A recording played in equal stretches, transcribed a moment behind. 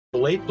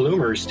Late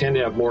bloomers tend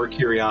to have more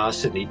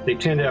curiosity. They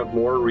tend to have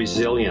more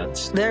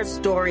resilience. There are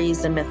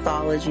stories and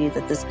mythology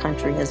that this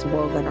country has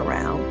woven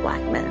around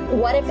Black men.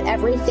 What if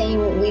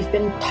everything we've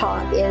been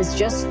taught is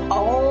just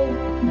all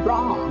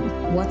wrong?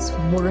 What's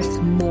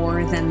worth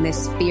more than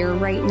this fear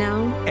right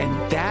now?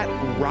 And that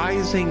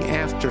rising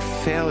after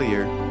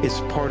failure is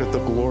part of the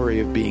glory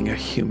of being a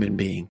human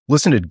being.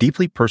 Listen to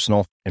deeply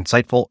personal,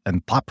 insightful,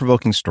 and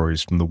thought-provoking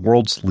stories from the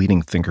world's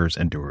leading thinkers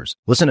and doers.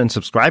 Listen and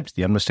subscribe to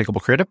The Unmistakable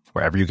Creative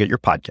wherever you get your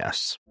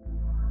podcasts.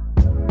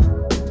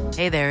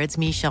 Hey there, it's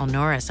Michelle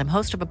Norris. I'm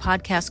host of a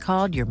podcast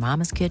called Your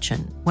Mama's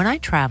Kitchen. When I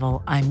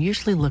travel, I'm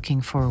usually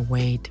looking for a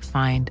way to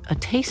find a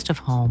taste of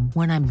home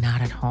when I'm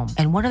not at home.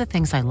 And one of the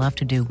things I love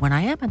to do when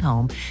I am at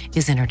home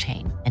is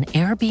entertain. And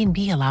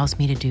Airbnb allows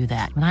me to do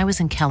that. When I was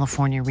in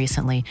California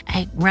recently,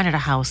 I rented a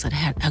house that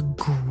had a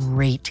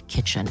great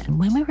kitchen. And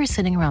when we were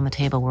sitting around the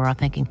table, we were all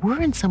thinking,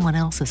 we're in someone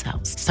else's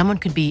house. Someone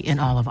could be in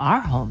all of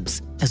our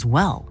homes as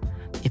well.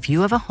 If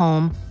you have a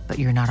home, but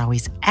you're not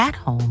always at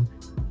home,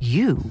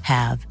 you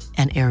have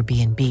an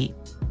Airbnb.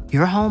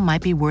 Your home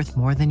might be worth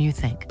more than you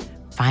think.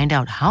 Find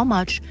out how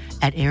much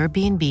at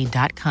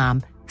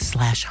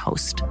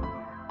airbnb.com/host.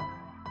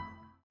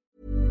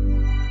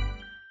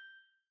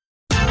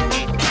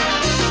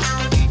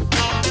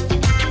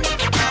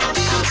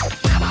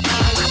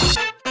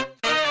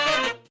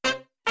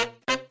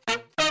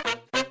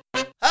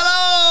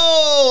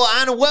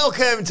 And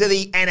welcome to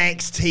the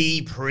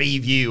NXT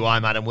preview.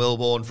 I'm Adam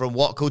Wilborn from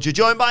What Culture,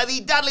 joined by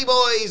the Dudley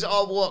Boys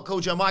of What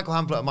Culture, Michael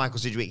Hamflett and Michael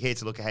Sidgwick, here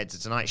to look ahead to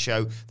tonight's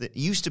show that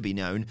used to be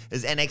known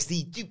as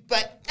NXT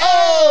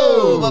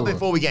 2.0. But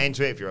before we get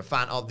into it, if you're a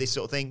fan of this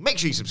sort of thing, make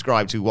sure you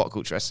subscribe to What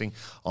Culture Wrestling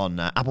on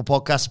Apple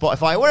Podcasts,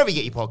 Spotify, wherever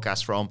you get your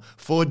podcasts from,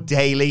 for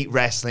daily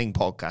wrestling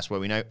podcasts,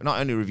 where we not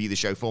only review the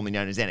show formerly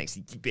known as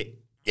NXT 2.0.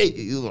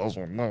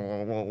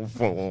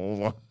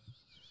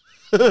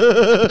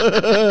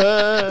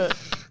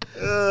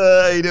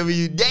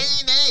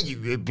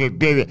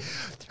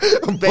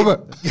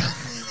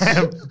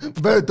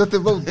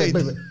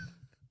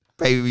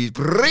 Baby's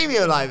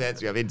premium live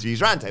events. We have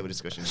interviews, roundtable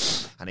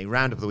discussions, and a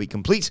roundup of the week,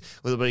 complete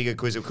with a very good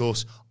quiz, of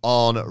course,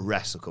 on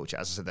wrestle culture.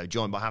 As I said, though,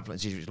 joined by Hamflett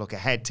and Sidgwick, look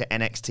ahead to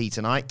NXT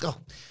tonight. Oh,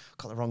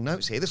 got the wrong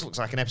notes here. This looks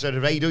like an episode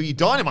of AEW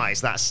Dynamite.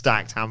 That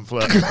stacked,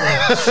 Hamflett.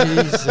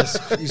 Jesus,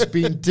 he's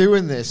been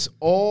doing this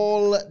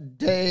all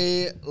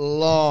day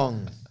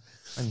long.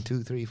 1,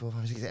 2, 3, 4,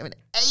 5, 6, 7,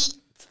 8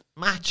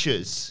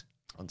 matches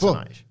on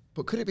tonight.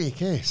 But could it be a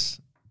case,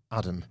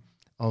 Adam,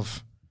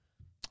 of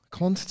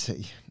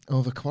quantity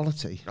over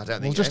quality? I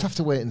don't think we'll just have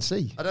to wait and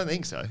see. I don't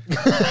think so.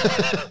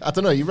 I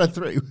don't know. You read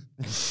through. You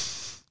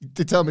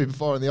did tell me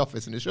before in the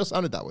office, and it sure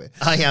sounded that way.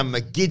 I am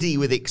giddy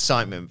with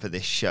excitement for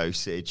this show,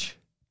 Sidge.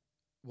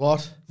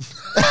 What?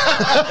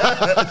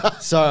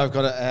 Sorry, I've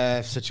got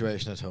a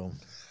situation at home.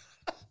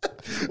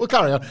 We'll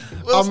carry on.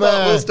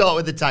 We'll start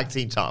with the tag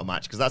team title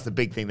match, because that's the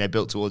big thing they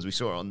built towards. We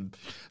saw it on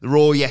the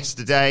Raw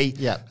yesterday.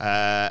 Yeah.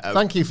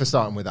 Thank you for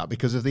starting with that,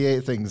 because of the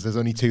 8 things, there's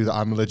only 2 that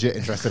I'm legit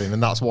interested in,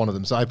 and that's one of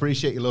them. So I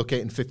appreciate you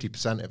locating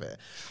 50% of it.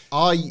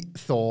 I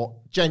thought,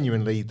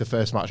 genuinely, the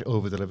first match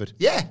over-delivered.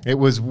 Yeah. It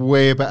was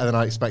way better than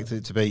I expected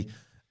it to be.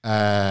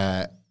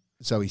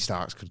 Zoe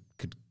Starks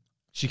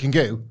she can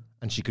go,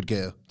 and she could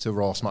go to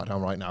Raw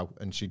SmackDown right now,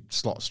 and she'd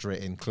slot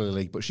straight in,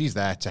 clearly. But she's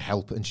there to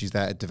help, and she's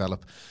there to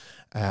develop.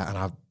 And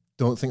I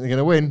don't think they're going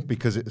to win,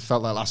 because it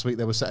felt like last week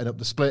they were setting up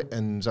the split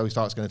and Zoe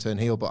Stark's going to turn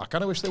heel. But I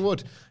kind of wish they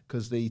would,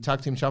 because the tag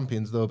team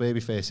champions, though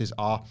baby faces,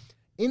 are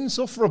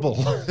insufferable.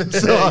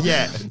 So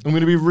yeah. I'm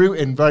going to be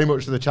rooting very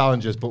much for the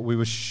challengers, but we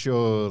were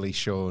surely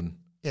shown.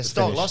 Yeah,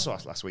 Stark lost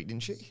last week,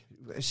 didn't she?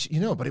 You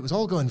know, but it was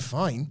all going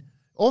fine.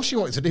 All she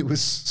wanted to do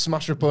was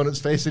smash her opponent's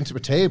face into a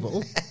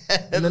table.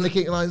 And then the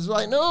King Lions was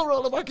like, no,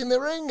 roll her back in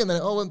the ring. And then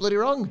it all went bloody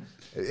wrong.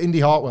 Indy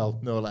Hartwell,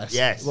 no less.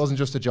 Yes. It wasn't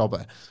just a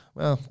jobber.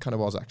 Well, kind of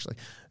was, actually.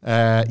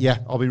 Yeah,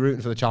 I'll be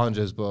rooting for the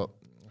challengers, but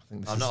I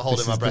think I'm not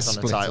holding my breath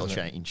on a title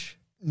change.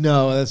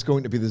 No, that's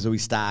going to be the Zoe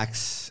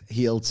Starks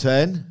heel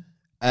turn.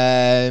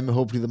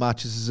 Hopefully the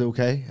match is as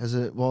okay as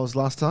it was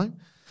last time.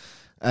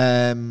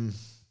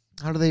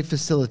 How do they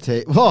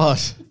facilitate?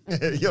 What?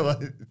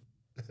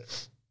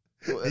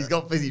 He's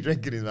got fizzy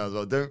drink in his mouth as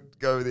well. Don't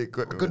go with the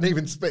equipment. I couldn't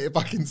even spit it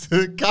back into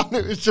the can.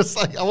 It was just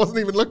like, I wasn't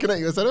even looking at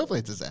you. I said, hopefully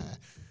it's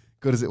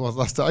good as it was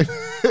last time.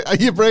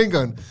 Your brain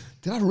going,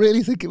 did I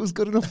really think it was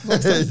good enough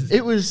last time?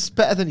 It was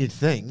better than you'd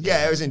think.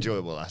 Yeah, it was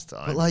enjoyable last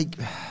time. But like,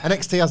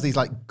 NXT has these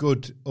like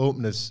good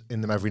openers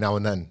in them every now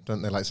and then,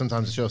 don't they? Like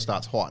sometimes the show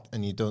starts hot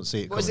and you don't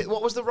see it coming.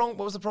 What was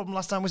the problem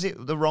last time? Was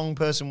it the wrong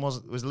person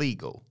was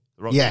legal?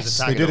 Yes,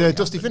 they did a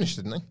dusty finish,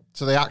 didn't they?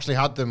 So they actually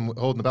had them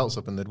holding the belts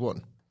up and they'd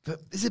won. But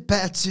is it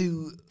better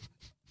to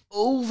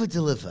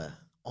over-deliver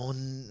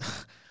on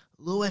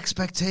low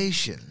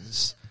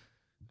expectations,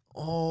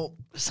 or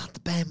is that the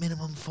bare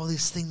minimum for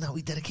this thing that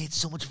we dedicate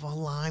so much of our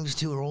lives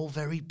to? We're all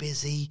very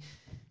busy,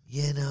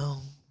 you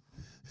know,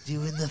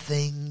 doing the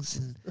things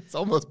and it's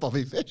almost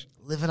Bobby Fish,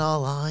 living our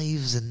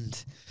lives,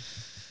 and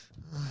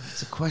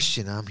it's a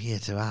question I'm here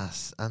to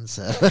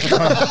answer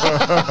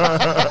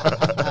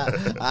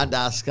and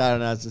ask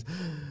Karen answers.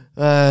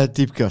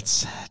 Deep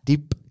cuts.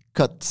 Deep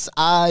cuts.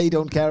 I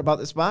don't care about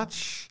this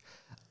match.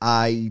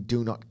 I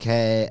do not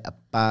care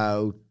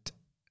about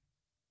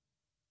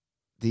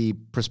the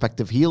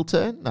prospective heel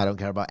turn. I don't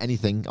care about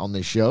anything on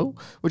this show,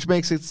 which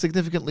makes it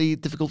significantly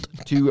difficult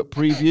to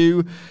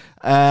preview.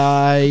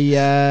 I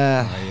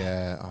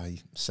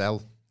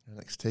sell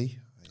NXT.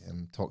 I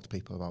talk to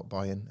people about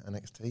buying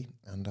NXT,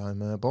 and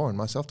I'm boring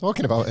myself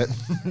talking about it.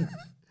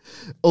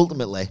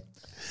 Ultimately,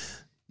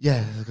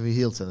 yeah, there's going to be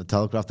heel turn. The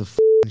Telegraph the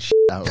shit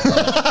out of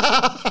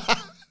it.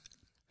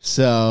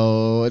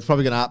 So it's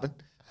probably going to happen.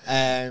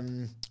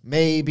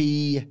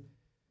 Maybe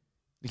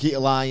Nikita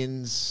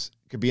Lyons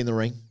could be in the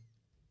ring.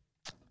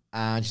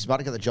 And she's about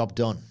to get the job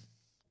done.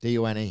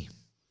 D-O-N-E.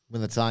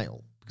 Win the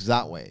title. Because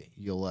that way,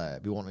 you'll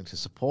be wanting to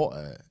support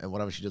her and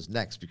whatever she does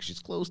next, because she's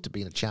close to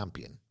being a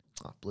champion.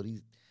 Oh,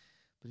 bloody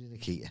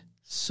Nikita.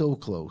 So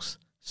close.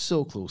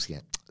 So close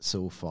yet.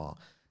 So far.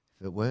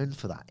 If it weren't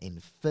for that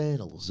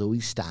infernal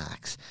Zoe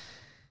Starks,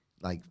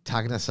 like,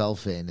 tagging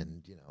herself in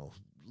and, you know,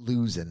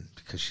 losing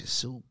because she's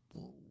so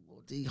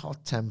bloody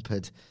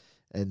hot-tempered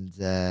and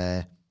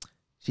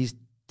she's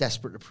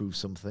desperate to prove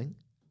something.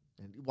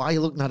 Why are you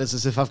looking at us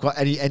as if I've got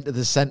any end to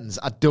the sentence?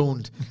 I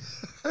don't.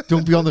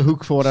 Don't be on the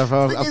hook for whatever.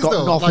 I've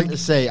got nothing to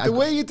say. The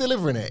way you're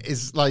delivering it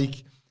is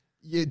like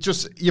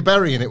you're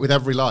burying it with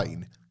every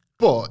line,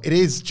 but it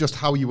is just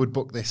how you would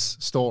book this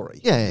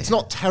story. Yeah, it's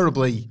not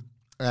terribly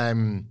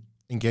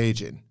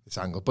engaging, this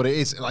angle, but it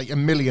is like a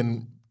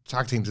million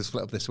tag teams are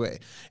split up this way.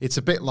 It's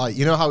a bit like,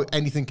 you know how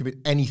anything can be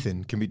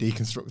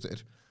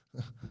deconstructed.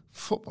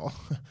 Football.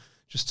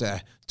 Just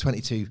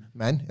 22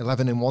 men,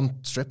 11 in one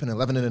strip and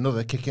 11 in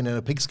another, kicking in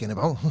a pigskin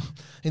about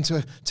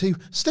into 2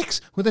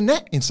 sticks with a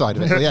net inside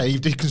of it. Well, yeah,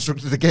 you've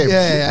deconstructed the game.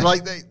 Yeah.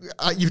 Like,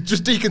 you've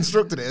just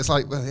deconstructed it. It's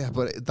like, well, yeah,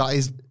 but that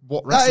is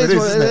what wrestling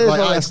is, isn't it?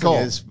 Like, it's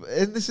called.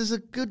 And this is a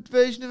good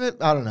version of it.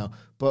 I don't know.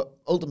 But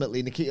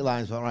ultimately, Nikita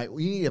Lyons was right,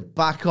 we need to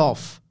back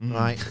off,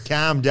 right?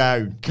 Calm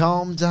down.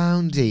 Calm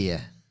down, dear.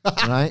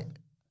 Right?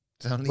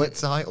 It's only a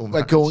title match.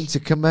 We're going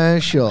to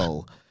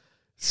commercial.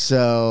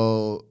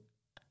 So...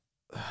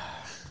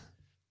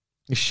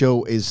 The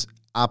show is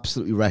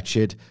absolutely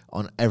wretched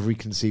on every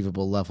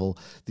conceivable level.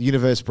 The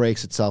universe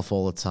breaks itself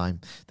all the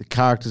time. The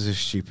characters are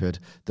stupid.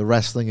 The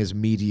wrestling is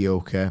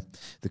mediocre.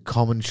 The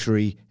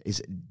commentary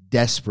is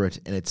desperate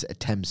in its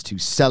attempts to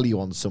sell you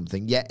on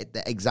something, yet at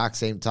the exact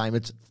same time,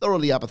 it's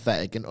thoroughly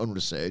apathetic and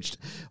unresearched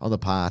on the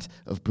part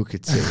of Booker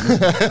T.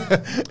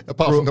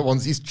 Apart from the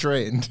ones he's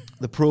trained.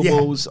 The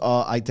promos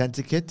are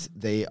identikit.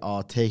 They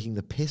are taking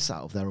the piss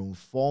out of their own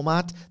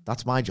format.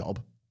 That's my job.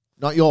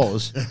 Not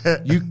yours.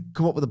 You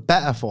come up with a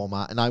better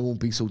format and I won't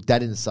be so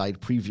dead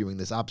inside previewing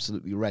this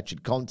absolutely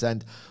wretched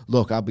content.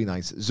 Look, I'll be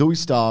nice. Zoe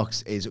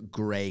Starks is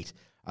great.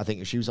 I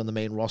think if she was on the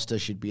main roster,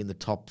 she'd be in the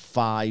top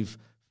 5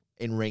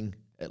 in ring,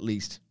 at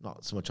least.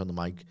 Not so much on the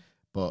mic,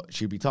 but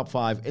she'd be top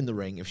 5 in the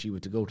ring if she were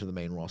to go to the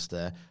main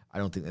roster. I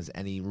don't think there's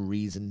any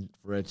reason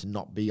for her to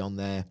not be on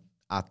there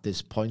at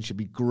this point. She'd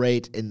be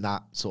great in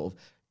that sort of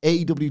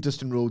AEW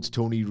Dustin Rhodes,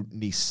 Tony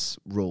Nese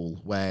role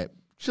where...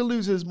 she'll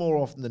lose us more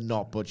often than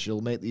not, but she'll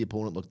make the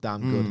opponent look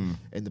damn good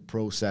in the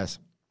process.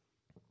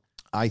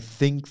 I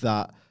think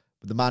that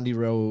with the Mandy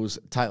Rose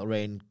title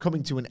reign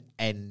coming to an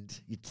end,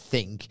 you'd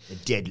think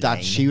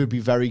that she would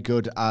be very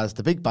good as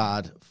the big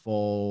bad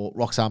for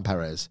Roxanne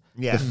Perez.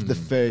 Yeah. The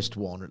first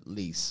one, at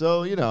least.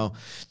 So, you know,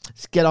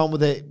 let's get on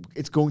with it.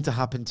 It's going to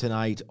happen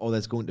tonight, or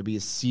there's going to be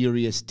a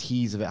serious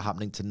tease of it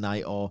happening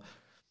tonight, or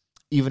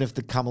even if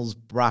the Camel's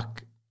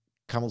back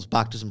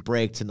doesn't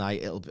break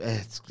tonight,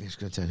 it's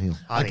going to turn heel.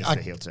 I think it's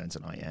a heel turn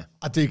tonight, yeah.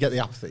 I do get the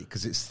apathy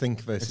because it's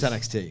think versus... It's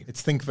NXT.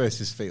 It's think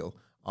versus feel.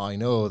 I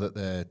know that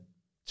the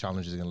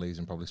challengers are going to lose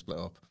and probably split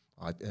up.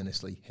 I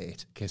earnestly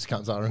hate Case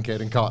Catanzaro and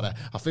Caden Carter.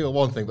 I feel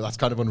one thing, but that's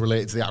kind of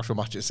unrelated to the actual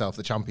match itself.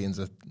 The champions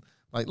are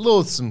like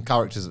loathsome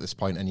characters at this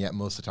point, and yet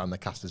most of the time they're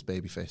cast as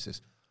baby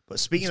faces. But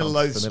speaking of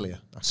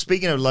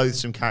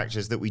loathsome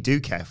characters that we do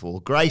care for,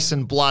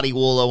 Grayson Bloody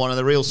Waller, one of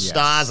the real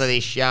stars of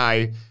this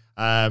show...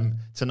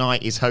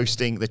 tonight is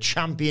hosting the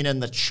champion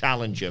and the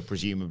challenger,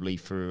 presumably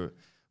for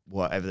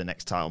whatever the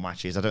next title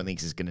match is. I don't think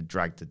this is going to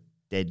drag the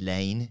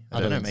deadline. I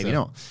don't know, maybe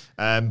not.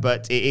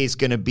 But it is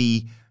going to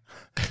be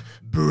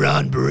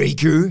Braun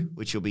Breaker,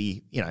 which will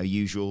be, you know,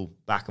 usual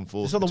back and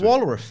forth. It's on the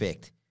Waller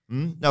effect.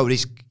 No,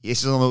 this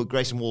is on the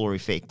Grayson Waller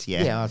effect,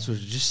 yeah. Yeah, that's what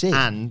I just said.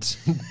 And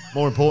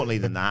more importantly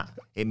than that,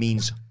 it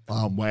means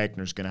Von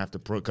Wagner's going to have to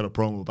cut a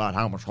promo about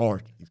how much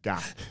heart he's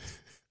got.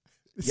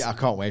 Yeah, I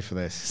can't wait for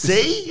this.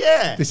 See?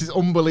 Yeah. This is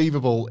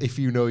unbelievable if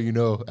you know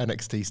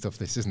NXT stuff,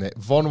 this, isn't it?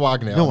 Von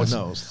Wagner. No one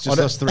knows. Just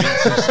us three.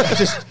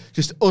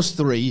 just us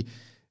three.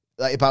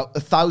 Like about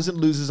 1,000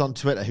 losers on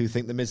Twitter who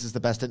think The Miz is the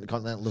best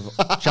Intercontinental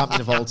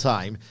champion of all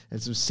time,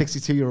 and some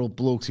 62-year-old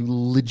blokes who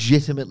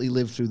legitimately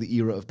lived through the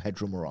era of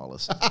Pedro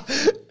Morales.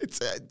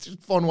 It's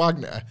Von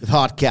Wagner. With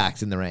hard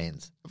cacks in their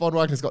hands. Von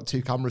Wagner's got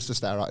 2 cameras to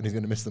stare at and he's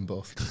going to miss them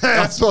both.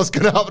 That's what's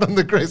going to happen on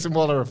the Grayson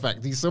Waller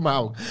effect. He's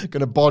somehow going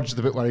to bodge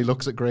the bit where he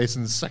looks at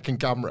Grayson's second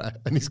camera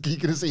and he's going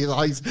to see his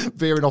eyes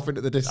veering off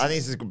into the distance. I think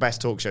this is the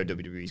best talk show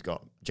WWE's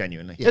got,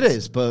 genuinely. Yes. It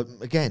is, but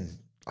again,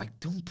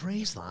 don't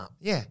praise that.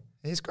 Yeah,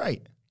 it's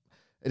great.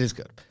 It is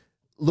good.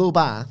 Low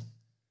bar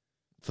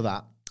for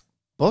that.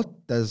 But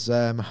there's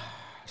some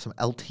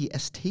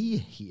LTST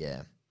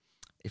here,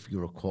 if you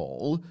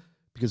recall,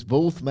 because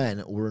both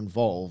men were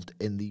involved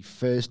in the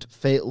first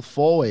fatal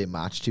four-way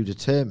match to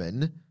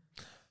determine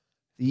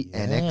the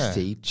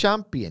NXT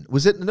champion.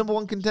 Was it the number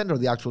one contender or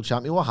the actual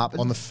champion? What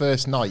happened? On the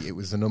first night, it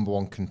was the number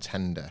one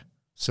contender.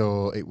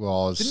 So it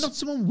was... Did not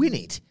someone win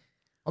it?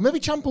 Or maybe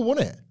Ciampa won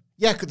it.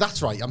 Yeah,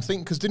 that's right. I'm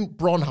thinking, because didn't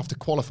Braun have to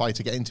qualify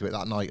to get into it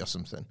that night or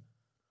something?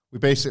 We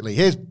basically,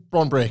 here's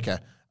Braun Breaker,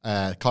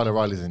 Kyle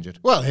O'Reilly's injured.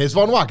 Well, here's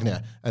Von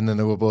Wagner. And then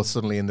they were both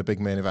suddenly in the big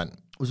main event.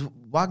 Was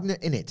Wagner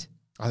in it?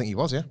 I think he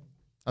was, yeah.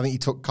 I think he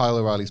took Kyle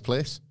O'Reilly's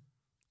place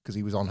because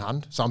he was on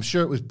hand. So I'm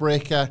sure it was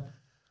Breaker,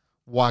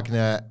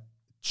 Wagner,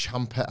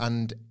 Ciampa,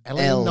 and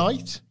LA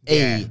Knight.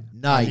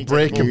 Knight.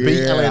 Breaker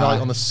beat LA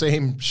Knight on the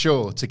same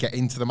show to get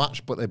into the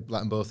match, but they let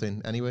them both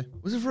in anyway.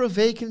 Was it for a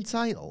vacant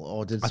title,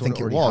 or did I think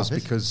it was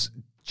because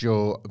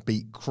Joe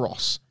beat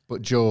Cross,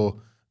 but Joe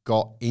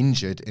got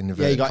injured in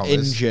the he got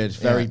injured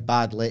very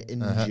badly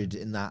injured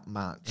in that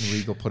match. And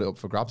Regal put it up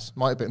for grabs.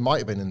 Might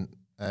have been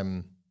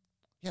in.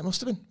 It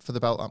must have been for the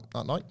belt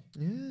that night.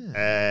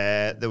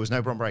 Yeah. There was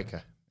no Braun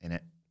Breaker in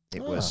it.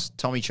 It was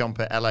Tommy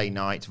Ciampa, LA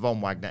Knight,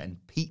 Von Wagner, and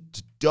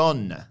Pete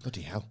Dunne.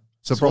 Bloody hell.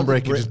 So Braun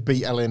Breaker just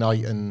beat LA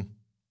Knight and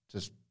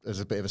just as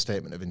a bit of a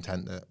statement of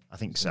intent that... I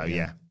think so,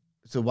 yeah.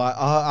 So why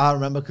I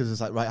remember because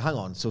it's like, right, hang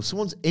on. So if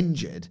someone's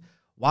injured,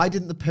 why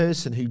didn't the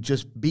person who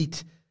just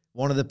beat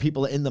one of the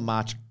people in the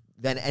match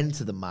then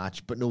enter the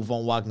match, but no,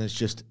 Von Wagner's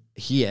just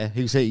here?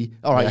 Who's he?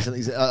 All right,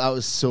 that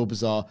was so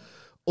bizarre.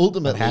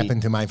 Ultimately, what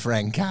happened to my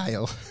friend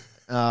Kyle?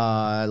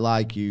 I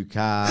like you,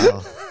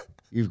 Kyle.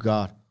 You've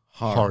got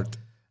heart.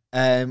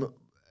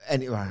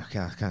 Anyway,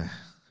 okay.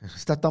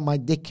 Stepped on my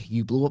dick.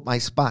 You blew up my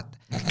spot.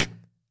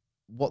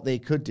 What they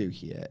could do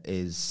here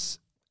is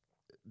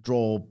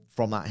draw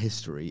from that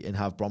history and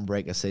have Braun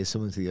Breaker say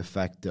something to the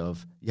effect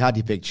of, you had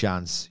your big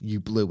chance, you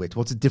blew it.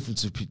 What's the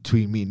difference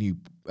between me and you,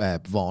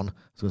 Von? I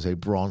was going to say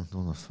Braun. I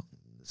don't know,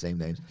 same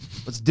names.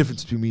 What's the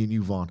difference between me and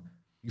you, Von?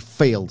 You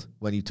failed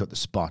when you took the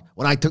spot.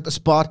 When I took the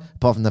spot,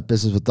 apart from that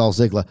business with Dolph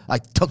Ziggler, I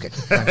took it.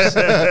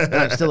 And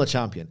I'm still a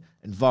champion.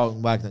 And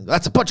Von Wagner,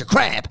 that's a bunch of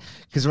crap.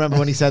 Because remember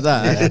when he said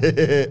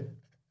that?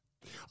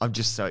 I'm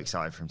just so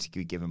excited for him to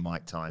be given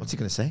mic time. What's he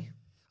going to say?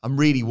 I'm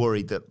really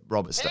worried that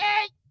Robert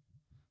that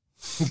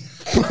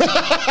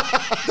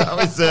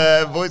was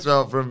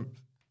voicemail from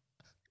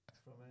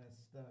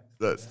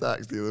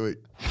Stacks the other week.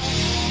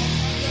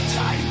 It's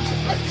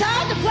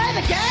time to play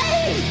the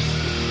game!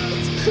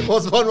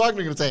 What's Von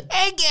Wagner going to say?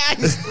 Hey,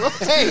 guys!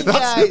 Hey,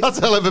 guys! That's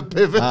a hell of a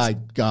pivot. Hi,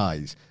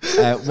 guys.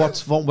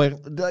 What's Von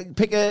Wagner?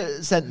 Pick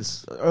a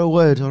sentence or a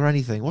word or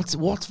anything. What's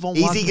Von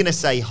Wagner? Is he going to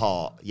say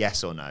heart?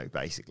 Yes or no,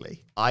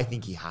 basically? I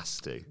think he has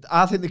to.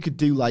 I think they could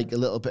do like a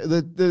little bit.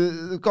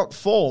 They've got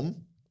form,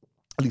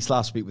 at least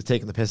last week, with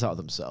taking the piss out of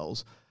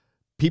themselves.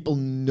 People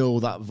know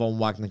that Von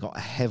Wagner got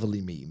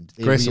heavily memed.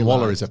 Grayson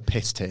Waller is a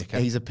piss taker.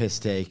 He's a piss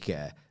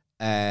taker.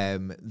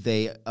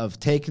 They have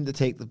taken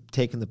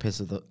the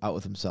piss out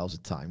of themselves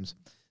at times.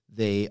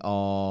 They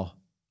are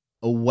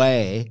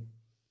aware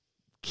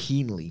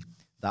keenly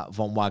that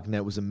Von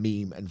Wagner was a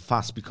meme and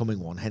fast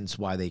becoming one, hence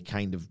why they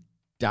kind of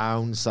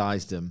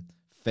downsized him,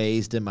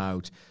 phased him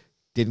out,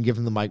 didn't give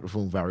him the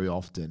microphone very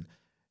often.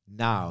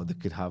 Now they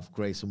could have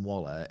Grayson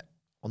Waller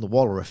on the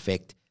Waller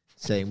effect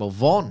saying, well,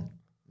 Von,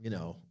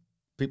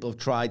 people have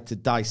tried to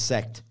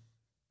dissect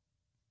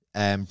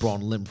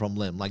Braun limb from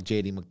limb, like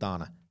JD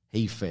McDonough.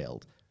 He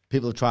failed.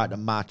 People have tried to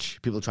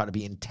match. People have tried to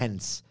be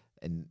intense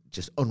and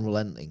just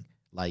unrelenting,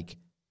 like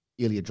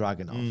Ilya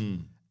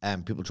Dragunov.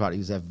 People try to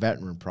use their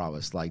veteran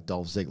prowess, like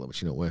Dolph Ziggler,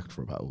 which worked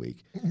for about a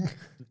week.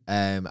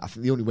 I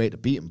think the only way to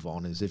beat him,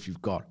 Von, is if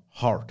you've got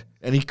heart,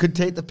 and he could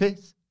take the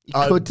piss.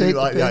 I do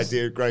like the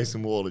idea of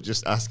Grayson Waller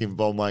just asking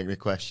Von Wagner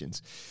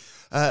questions.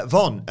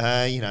 Von,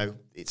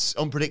 it's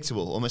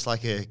unpredictable, almost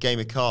like a game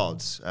of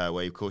cards,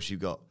 where of course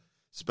you've got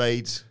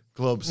spades,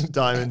 clubs,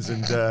 diamonds,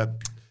 and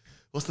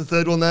what's the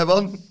third one there,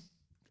 Von?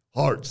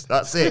 Hearts.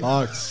 That's it.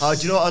 Hearts. Do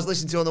you know what I was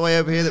listening to on the way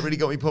over here that really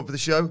got me pumped for the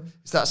show?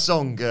 It's that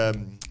song,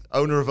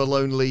 "Owner of a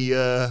Lonely."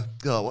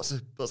 What's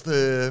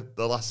the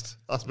last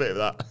bit of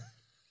that?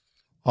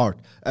 Heart.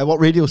 What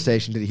radio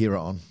station did he hear it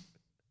on?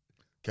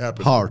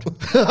 Captain. Heart.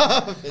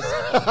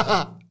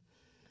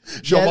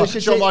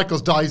 Shawn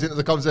Michaels dies into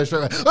the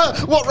conversation.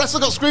 What wrestler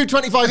got screwed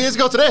 25 years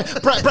ago today?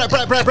 Brett.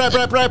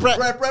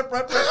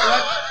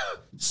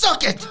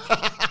 Suck it.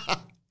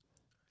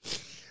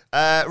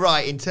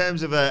 Right, in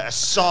terms of a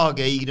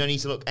saga, you don't need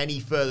to look any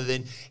further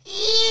than. Did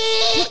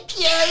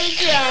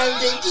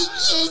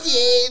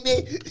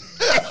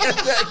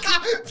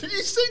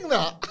you sing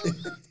that?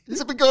 This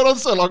has been going on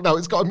so long now,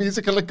 it's got a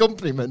musical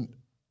accompaniment.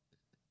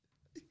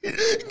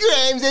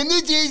 Grimes and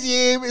the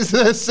Museum is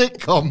a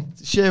sitcom.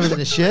 Share within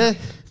a share.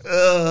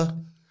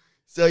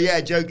 So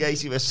yeah, Joe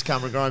Gacy versus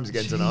Cameron Grimes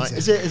again tonight.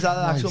 Is that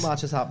the actual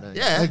match that's happening?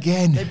 Yeah.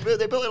 Again. They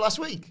built it last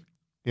week.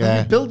 Yeah.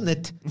 They've been building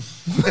it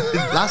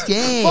last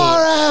year.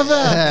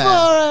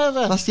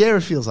 Forever. Last year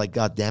it feels like,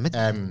 God damn it.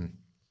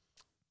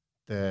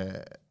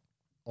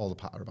 all the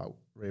patter about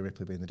Rhea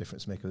Ripley being the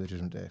difference maker of the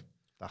Judgment Day.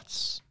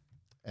 That's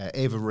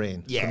Ava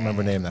Raine. Yeah. Couldn't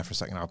remember her name there for a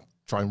second. I'm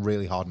trying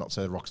really hard not to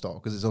say Rockstar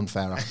because it's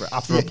unfair.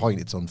 After a point,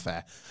 it's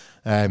unfair.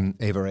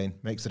 Ava Raine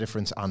makes the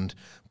difference, and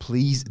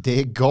please,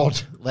 dear God,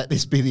 let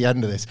this be the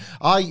end of this.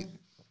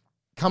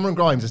 Cameron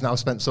Grimes has now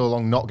spent so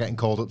long not getting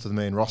called up to the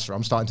main roster.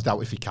 I'm starting to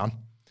doubt if he can.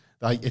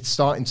 Like, it's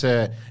starting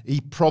to.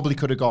 He probably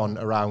could have gone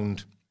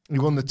around. He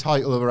won the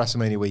title over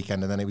WrestleMania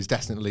weekend, and then he was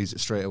destined to lose it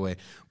straight away.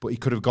 But he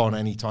could have gone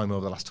any time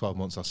over the last 12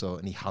 months or so,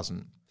 and he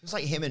hasn't. It's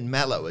like him and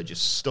Mello are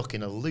just stuck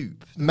in a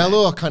loop.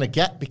 Mello I kind of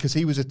get because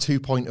he was a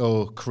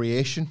 2.0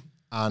 creation.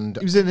 And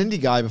he was an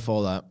indie guy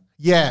before that.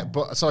 Yeah,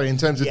 but sorry, in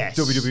terms of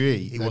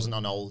WWE. He wasn't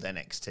on old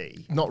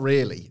NXT. Not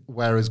really.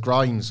 Whereas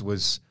Grimes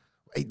was...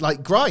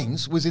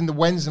 Grimes was in the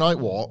Wednesday Night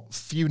War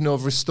feuding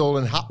over his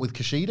stolen hat with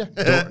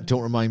Kushida.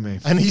 Don't remind me.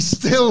 And he's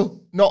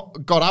still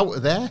not got out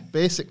of there,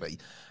 basically.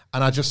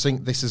 And I just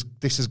think this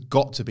has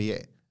got to be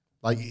it.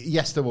 Like,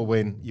 yes, they will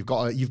win.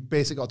 You've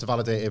basically got to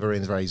validate Ava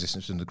Raine's very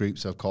existence in the group.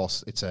 So, of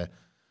course,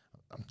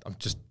 I'm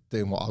just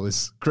doing what I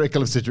was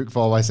critical of Sidgwick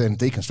for by saying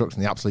deconstructing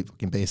the absolute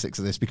fucking basics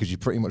of this because you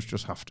pretty much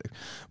just have to.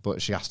 But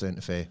she has to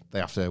interfere. They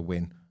have to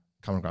win.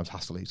 Cameron Grimes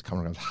has to lose.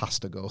 Cameron Grimes has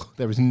to go.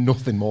 There is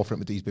nothing more for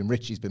him. He's been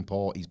rich. He's been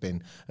poor. He's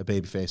been a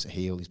babyface, a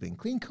heel. He's been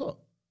clean cut.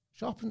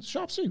 Sharp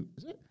suit,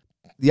 is it?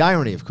 The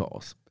irony, of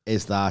course,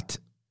 is that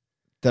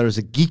there is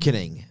a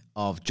geekening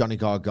of Johnny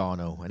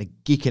Gargano and a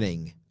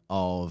geekening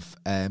of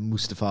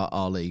Mustafa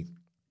Ali.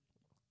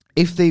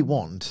 If they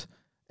want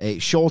a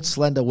short,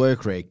 slender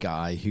work rate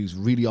guy who's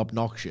really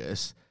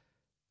obnoxious,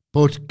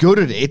 but good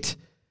at it,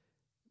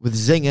 with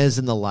zingers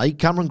and the like,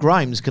 Cameron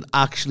Grimes can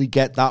actually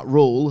get that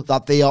role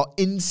that they are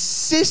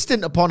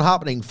insistent upon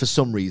happening for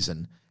some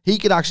reason. He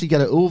could actually get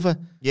it over.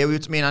 Yeah, me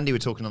and Andy were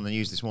talking on the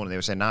news this morning. They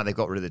were saying, now they've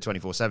got rid of the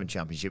 24/7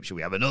 championship. Should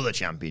we have another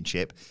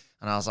championship?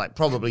 And I was like,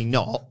 probably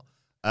not.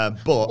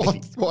 But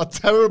what a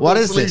terrible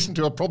solution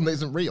to a problem that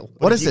isn't real.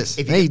 What is this?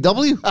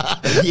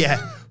 AEW?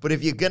 Yeah, but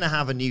if you're going to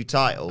have a new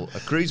title, a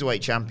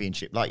Cruiserweight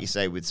championship, like you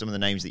say, with some of the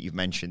names that you've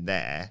mentioned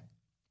there,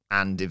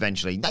 and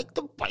eventually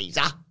Nathan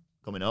Fraser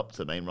coming up to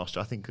the main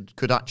roster, I think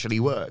could actually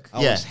work.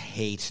 I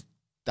hated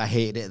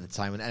it at the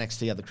time when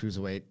NXT had the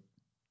Cruiserweight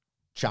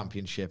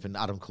championship and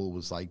Adam Cole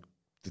was like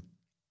the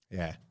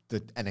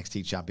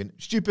NXT champion.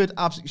 Stupid,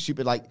 absolutely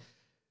stupid. Like,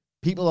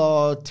 people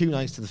are too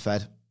nice to the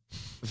Fed,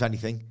 if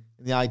anything.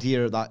 And the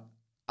idea that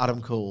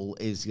Adam Cole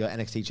is your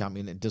NXT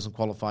champion and doesn't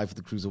qualify for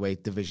the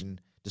Cruiserweight division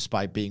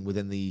despite being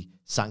within the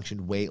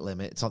sanctioned weight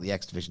limit. It's not the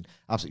X division.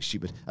 Absolutely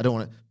stupid. I don't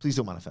want to... Please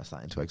don't manifest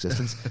that into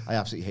existence. I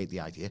absolutely hate the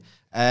idea.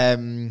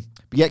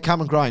 But yet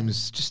Cameron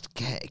Grimes, just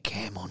get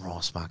him on Raw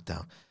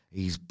SmackDown.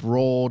 He's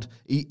broad.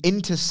 He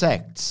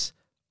intersects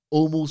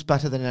almost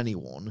better than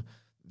anyone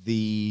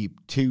the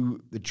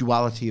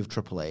duality of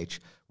Triple H,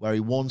 where he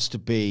wants to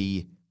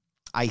be,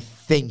 I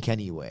think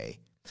anyway.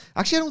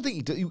 Actually, I don't think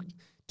he does.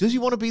 Does he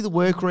want to be the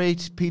work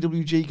rate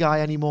PWG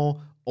guy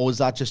anymore? Or is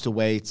that just a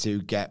way to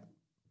get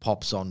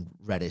pops on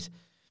Reddit?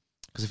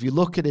 Because if you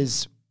look at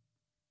his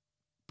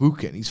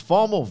booking, he's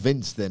far more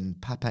Vince than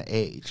Papa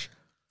H.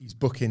 He's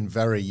booking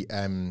very...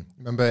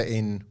 remember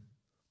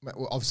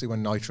obviously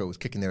when Nitro was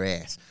kicking their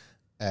ass,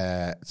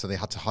 so they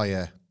had to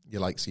hire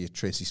your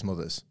Tracy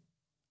Smothers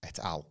et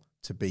al.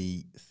 To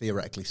be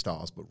theoretically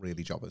stars, but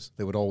really jobbers.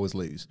 They would always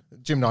lose.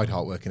 Jim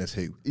Neidhart working as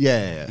who?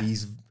 Yeah.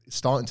 He's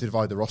starting to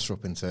divide the roster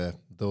up into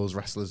those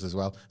wrestlers as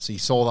well. So you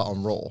saw that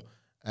on Raw.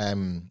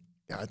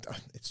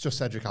 It's just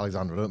Cedric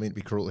Alexander. I don't mean to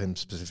be cruel to him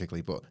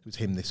specifically, but it was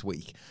him this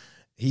week.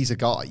 He's a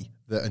guy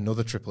that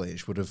another Triple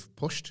H would have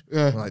pushed.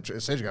 Yeah. Like,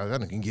 Cedric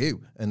Alexander can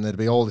you. And there'd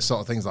be all this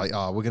sort of things like,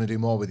 we're going to do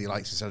more with the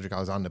likes of Cedric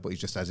Alexander, but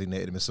he's just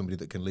designated him as somebody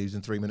that can lose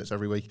in 3 minutes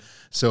every week.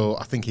 So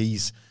I think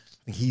he's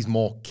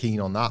more keen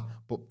on that,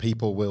 but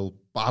people will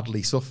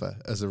badly suffer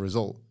as a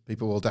result.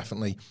 People will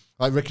definitely...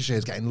 Like, Ricochet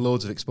is getting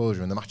loads of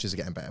exposure and the matches are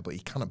getting better, but he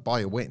cannot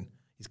buy a win.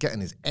 He's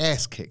getting his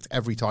ass kicked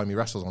every time he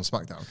wrestles on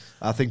SmackDown.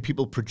 I think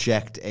people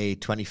project a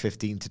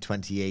 2015 to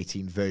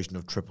 2018 version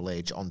of Triple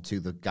H onto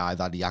the guy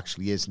that he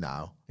actually is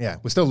now. Yeah,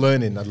 we're still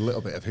learning a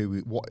little bit of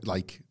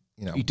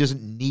He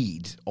doesn't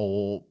need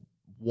or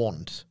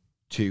want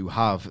to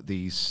have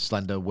these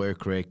slender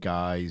work rate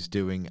guys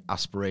doing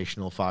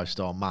aspirational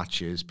 5-star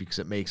matches because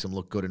it makes him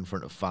look good in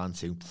front of fans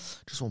who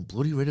just want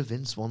bloody rid of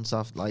Vince once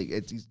after.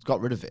 He's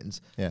got rid of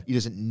Vince. Yeah. He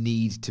doesn't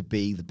need to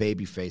be the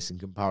babyface in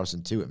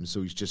comparison to him,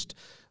 so he's just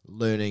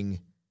learning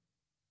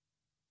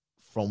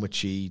from which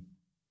he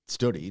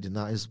studied, and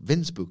that is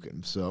Vince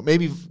booking. So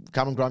maybe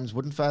Cameron Grimes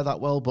wouldn't fare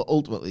that well, but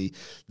ultimately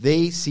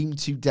they seem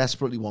to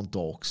desperately want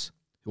dorks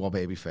who are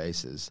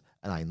babyfaces,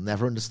 and I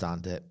never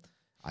understand it.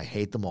 I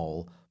hate them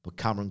all. But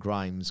Cameron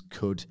Grimes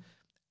could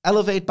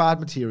elevate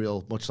bad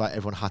material, much like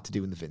everyone had to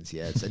do in the Vince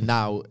years. And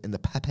now, in the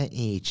Papa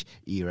H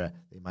era,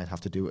 they might have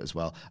to do it as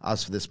well.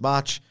 As for this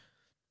match,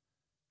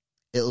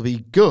 it'll be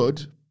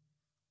good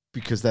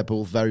because they're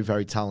both very,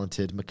 very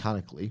talented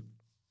mechanically.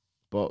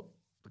 But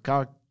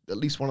at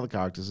least one of the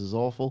characters is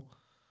awful.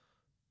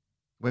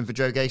 Win for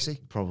Joe Gacy?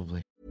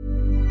 Probably.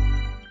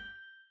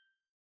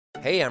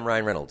 Hey, I'm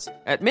Ryan Reynolds.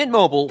 At Mint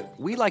Mobile,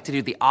 we like to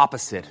do the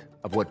opposite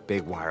of what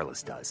Big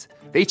Wireless does.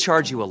 They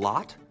charge you a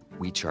lot,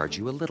 we charge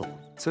you a little.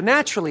 So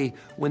naturally,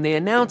 when they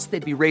announced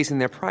they'd be raising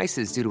their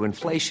prices due to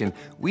inflation,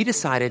 we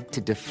decided to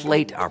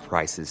deflate our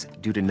prices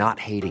due to not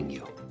hating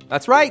you.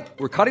 That's right.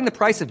 We're cutting the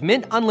price of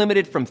Mint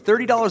Unlimited from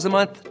 $30 a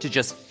month to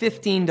just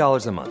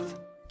 $15 a month.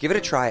 Give it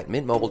a try at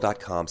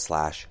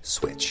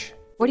mintmobile.com/switch.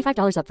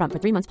 $45 up front for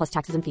 3 months plus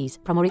taxes and fees.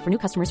 Promo rate for new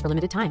customers for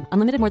limited time.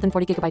 Unlimited more than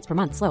 40 gigabytes per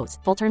month. Slows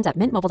full terms at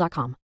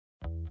mintmobile.com.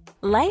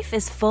 Life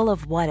is full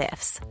of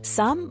what-ifs.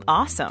 Some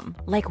awesome.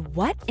 Like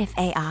what if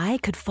AI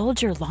could fold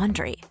your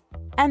laundry?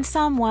 And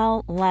some,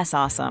 well, less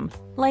awesome.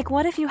 Like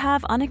what if you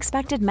have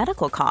unexpected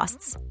medical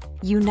costs?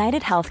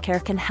 United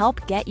Healthcare can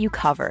help get you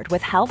covered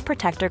with Health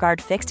Protector Guard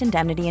fixed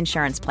indemnity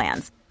insurance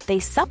plans. They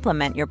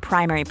supplement your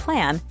primary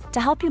plan to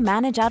help you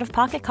manage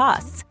out-of-pocket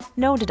costs.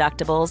 No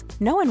deductibles,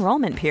 no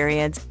enrollment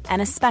periods,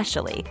 and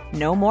especially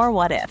no more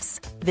what-ifs.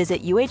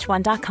 Visit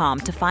uh1.com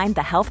to find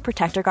the Health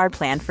Protector Guard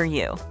plan for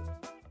you.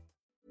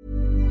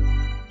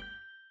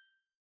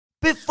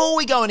 Before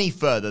we go any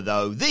further,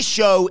 though, this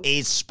show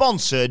is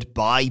sponsored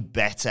by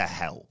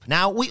BetterHelp.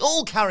 Now, we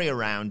all carry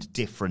around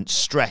different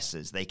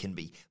stressors. They can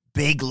be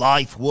big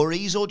life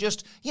worries or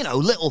just,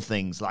 little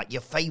things like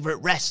your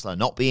favourite wrestler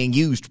not being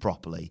used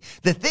properly.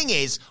 The thing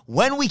is,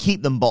 when we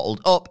keep them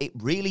bottled up, it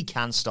really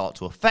can start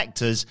to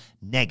affect us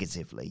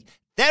negatively.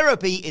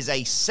 Therapy is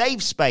a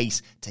safe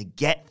space to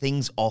get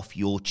things off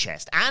your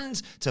chest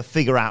and to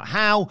figure out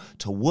how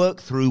to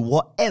work through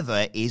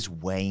whatever is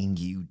weighing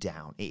you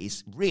down. It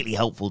is really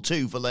helpful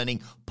too for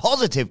learning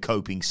positive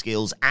coping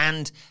skills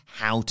and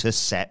how to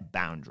set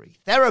boundaries.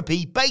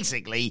 Therapy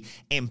basically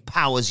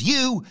empowers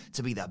you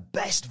to be the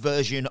best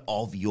version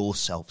of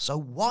yourself. So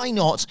why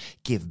not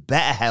give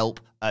BetterHelp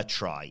a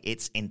try?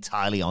 It's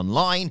entirely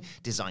online,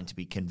 designed to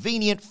be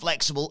convenient,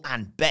 flexible,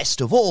 and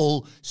best of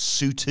all,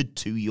 suited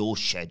to your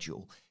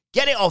schedule.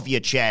 Get it off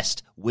your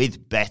chest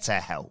with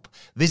BetterHelp.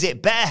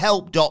 Visit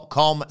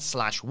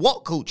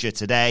betterhelp.com/whatculture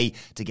today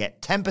to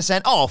get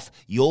 10% off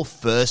your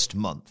first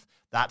month.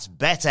 That's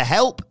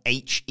BetterHelp,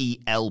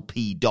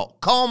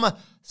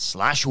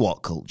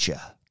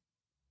 HELP.com/whatculture.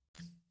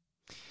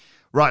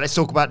 Right, let's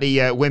talk about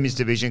the women's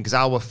division because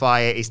Alba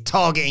Fire is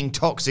targeting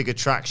Toxic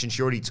Attraction.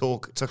 She already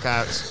took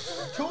out...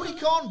 Tony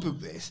Khan booked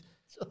this.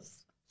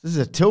 This is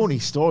a Tony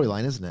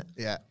storyline, isn't it?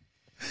 Yeah.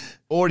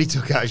 Already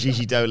took out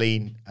Gigi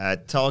Dolin,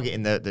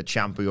 targeting the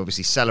champ who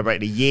obviously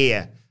celebrated a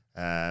year.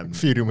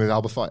 Feuding with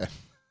Alba Fire.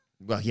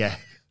 Well, yeah.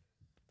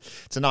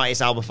 Tonight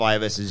it's Alba Fire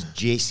versus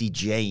JC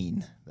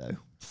Jane, though.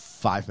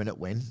 5-minute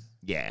win.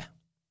 Yeah.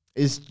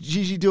 Is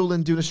Gigi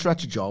Dolin doing a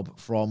stretcher job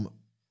from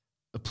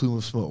a plume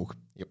of smoke?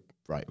 Yep.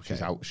 Right, okay.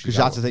 She's out. Because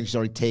that's the thing, she's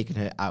already taken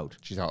her out.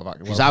 She's out of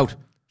action. She's out.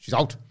 She's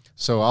out.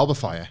 So Alba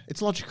Fire,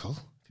 it's logical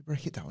if you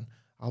break it down.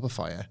 Alba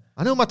Fire.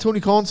 I know my Tony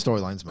Khan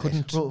storylines, mate.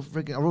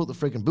 I wrote the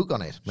frigging book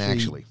on it,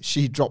 actually.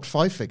 She dropped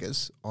 5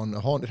 figures on a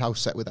haunted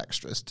house set with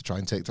extras to try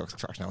and take Toxic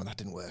Attraction out, and that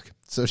didn't work.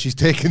 So she's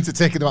taken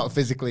them out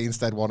physically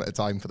instead, one at a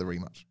time for the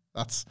rematch.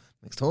 That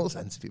makes total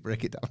sense if you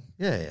break it down.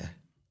 Yeah.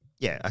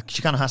 Yeah,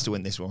 she kind of has to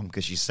win this one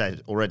because she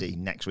said already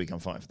next week I'm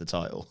fighting for the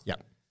title. Yeah.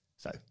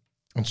 So.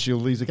 And she'll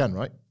lose again,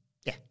 right?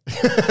 Yeah.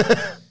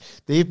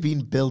 They've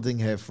been building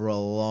her for a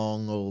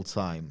long old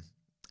time.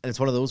 And it's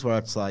one of those where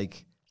it's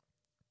like,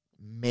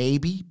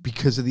 maybe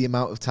because of the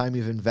amount of time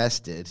you've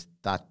invested,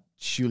 that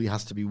surely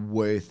has to be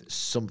worth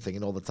something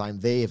and all the time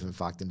they have in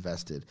fact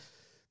invested.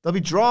 There'll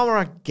be drama,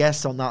 I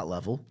guess, on that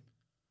level.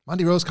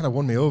 Mandy Rose kind of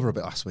won me over a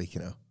bit last week,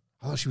 I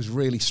thought she was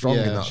really strong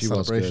in that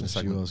celebration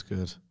segment. She was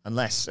good.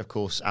 Unless, of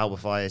course, Alba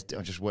Fire,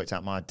 I just worked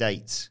out my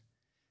dates.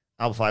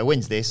 Alba Fire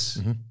wins this,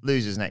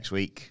 loses next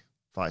week,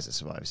 fights at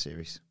Survivor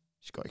Series.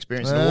 She's got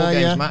experience in a War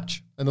Games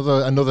match.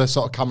 Another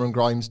sort of Cameron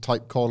Grimes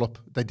type call up.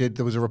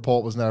 There was a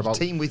report, wasn't there, about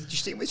did you team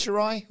with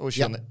Shirai, or was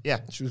she on the,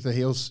 she was the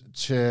heels.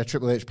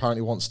 Triple H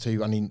apparently wants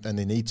to, and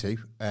they need to.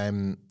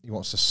 He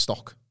wants to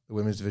stock the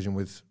women's division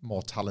with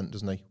more talent,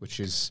 doesn't he? Which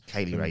is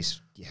Kaylee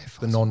Ray's,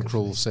 the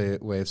non-cruel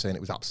way of saying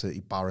it was absolutely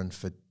barren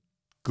for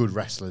good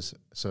wrestlers.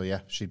 So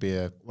yeah, she'd be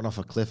went off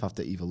a cliff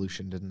after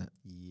Evolution, didn't it?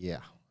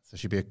 Yeah, so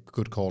she'd be a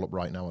good call up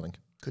right now, I think.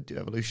 Could do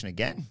Evolution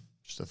again.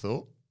 Just a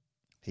thought.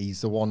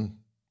 He's the one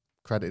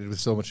credited with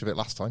so much of it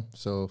last time,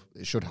 so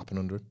it should happen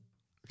under him.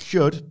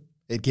 Should.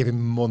 It'd give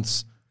him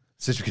months.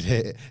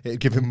 It'd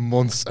give him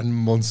months and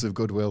months of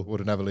goodwill, would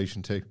an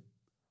Evolution too.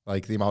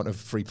 Like the amount of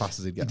free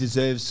passes he'd get. He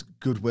deserves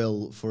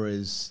goodwill for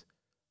his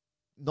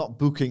not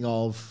booking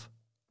of,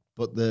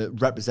 but the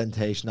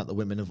representation that the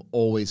women have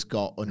always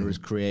got under his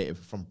creative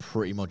from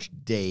pretty much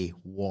day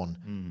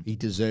one. He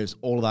deserves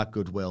all of that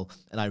goodwill,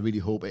 and I really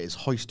hope it is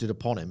hoisted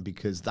upon him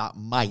because that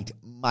might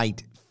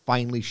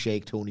finally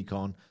shake Tony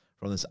Khan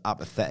from this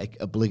apathetic,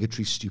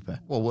 obligatory stupor.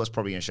 Well, what's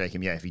probably going to shake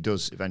him, if he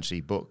does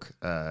eventually book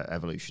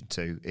Evolution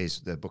 2, is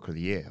the Booker of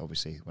the Year,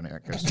 obviously, when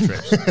it goes to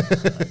trips.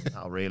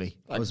 That'll really...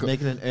 I was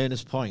making an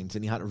earnest point,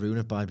 and he had to ruin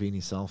it by being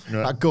himself.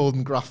 Yeah. That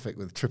golden graphic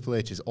with Triple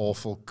H's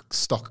awful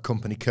stock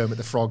company Kermit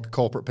the Frog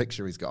corporate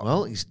picture he's got.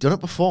 Well, he's done it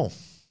before.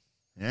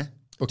 Yeah.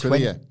 Book of the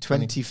year.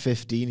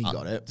 2015, he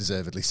got it.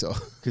 Deservedly so.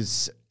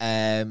 Because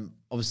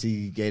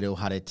obviously Gato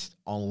had it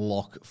on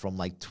lock from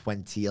like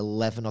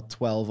 2011 or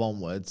 12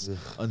 onwards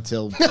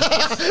until...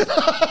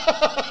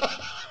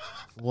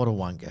 What a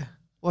wanker.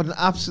 What an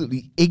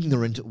absolutely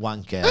ignorant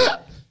wanker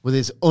with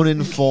his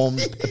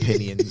uninformed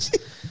opinions.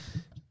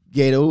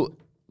 Gato,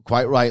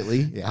 quite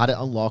rightly, had it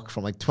on lock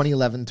from like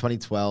 2011,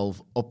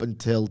 2012 up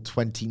until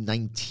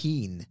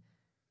 2019.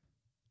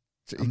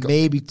 So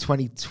maybe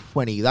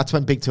 2020. That's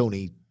when Big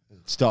Tony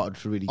started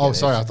to really get Oh,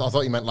 sorry. it. I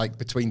thought you meant like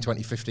between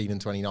 2015 and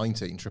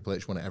 2019, Triple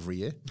H won it every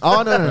year.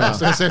 Oh, no. I was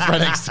going to say for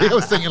NXT. I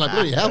was thinking like,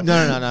 bloody hell.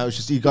 No. It was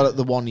just, he got it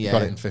the 1 year.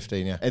 Got it in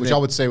 15, yeah. And Which then- I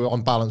would say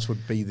on balance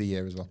would be the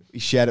year as well. He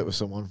shared it with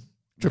someone.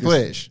 Triple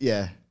H?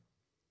 Yeah.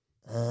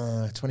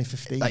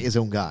 2015. Like his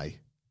own guy.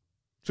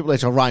 Triple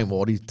H or Ryan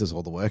Ward, he does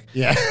all the work.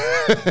 Yeah.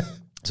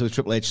 So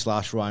Triple H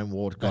 / Ryan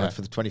Ward got Yeah. it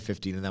for the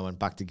 2015 and then went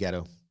back to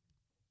Ghetto.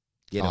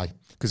 Aye.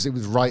 Because it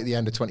was right at the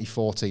end of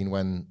 2014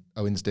 when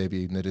Owens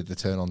debuted and they did the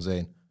turn on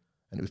Zayn.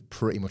 And it was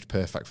pretty much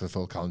perfect for the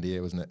full calendar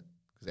year, wasn't it?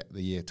 Because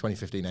the year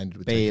 2015 ended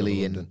with Bailey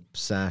Takeover and London.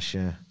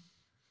 Sasha.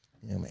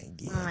 Oh my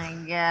God. Oh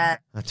my God.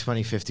 A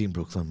 2015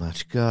 Brooklyn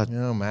match. God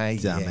Oh my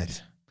damn God.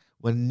 it.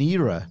 We're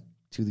nearer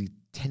to the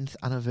 10th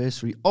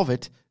anniversary of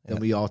it than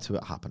we are to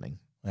it happening.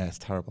 Yeah, it's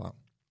terrible. That.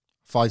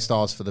 5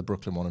 stars for the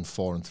Brooklyn one and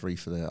 4 and 3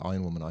 for the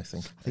Iron Woman, I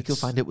think. I think you'll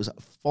find it was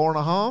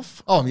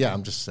 4.5 Oh, yeah,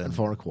 I'm just saying. and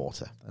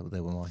 4.25. They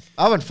were mine.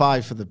 I went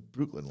 5 for the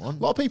Brooklyn one. A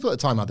lot of people at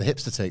the time had the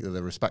hips to take that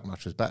the Respect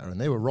match was better, and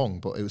they were wrong,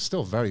 but it was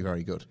still very,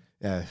 very good.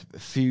 Yeah, a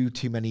few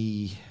too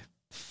many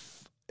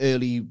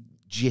early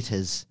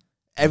jitters.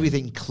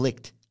 Everything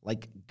clicked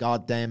like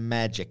goddamn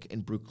magic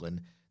in Brooklyn.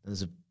 And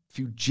there's a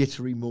few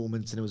jittery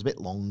moments, and it was a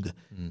bit long.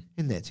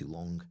 In there too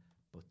long.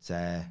 But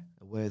a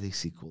worthy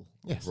sequel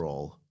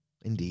overall.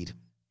 Indeed.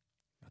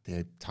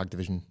 The tag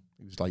division,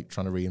 he was like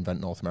trying to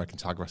reinvent North American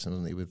tag wrestling,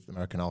 wasn't he, with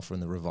American Alpha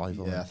and the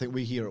Revival. Yeah, I think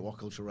we here at What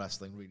Culture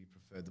Wrestling really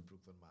preferred the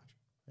Brooklyn match.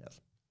 Yes.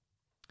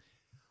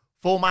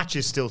 4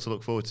 matches still to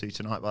look forward to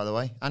tonight, by the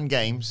way, and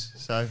games.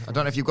 So I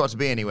don't know if you've got to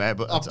be anywhere,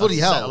 but bloody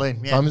hell. settle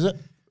in. Yeah. Time is it?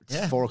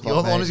 Yeah. 4 o'clock,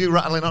 You're the one mate. who's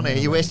rattling on here.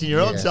 You're wasting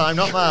your own time,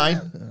 not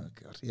mine. Oh,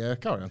 God. Yeah,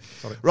 carry on.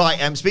 Sorry.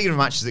 Right, speaking of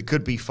matches that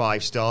could be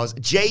 5 stars,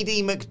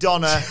 JD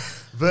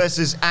McDonough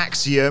versus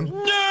Axiom.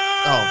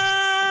 Oh.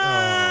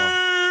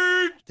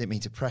 Didn't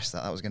mean to press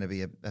that. That was going to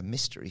be a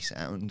mystery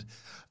sound.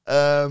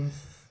 I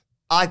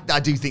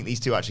do think these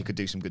two actually could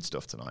do some good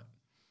stuff tonight.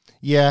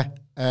 Yeah.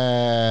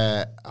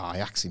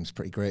 Axiom's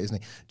pretty great,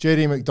 isn't he?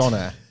 JD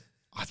McDonough,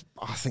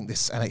 I think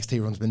this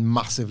NXT run's been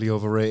massively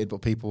overrated,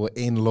 but people were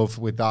in love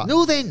with that.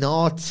 No, they're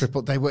not.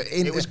 They were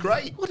in. It was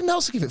great. What did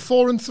Meltzer give it?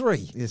 4 and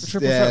 3. Yes, The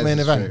triple yeah, threat main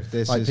this is event. true.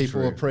 This Like is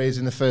people were true.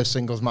 praising the first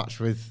singles match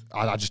with.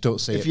 I just don't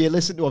see If it. you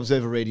listen to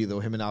Observer Radio, though,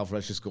 him and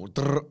Alvarez just go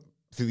drrr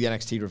through the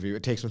NXT review.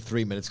 It takes them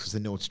 3 minutes because they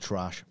know it's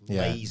trash.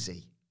 Yeah.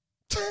 Lazy.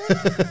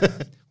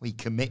 We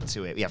commit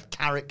to it. We have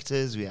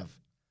characters. We have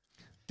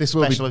This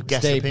will special be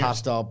guest Stay appearance.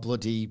 past our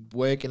bloody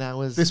working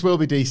hours. this will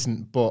be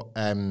decent, but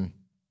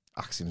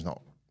Axiom's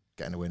not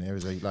getting a win here,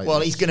 is he? Like, Well,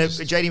 it's he's going to.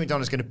 just- JD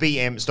McDonough's going to beat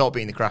him, start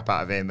beating the crap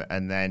out of him,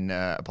 and then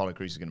Apollo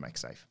Crews is going to make a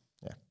save.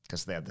 Yeah.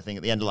 Because they had the thing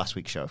at the end of last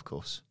week's show, of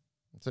course.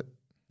 That's it.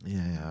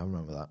 Yeah, I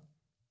remember that.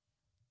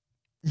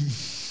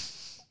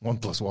 1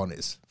 + 1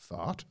 is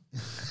fart.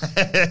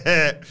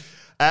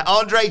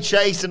 Andre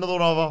Chase, another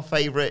one of our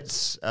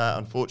favourites,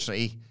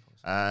 unfortunately,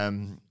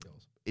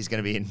 is going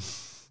to be in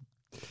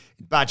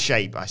bad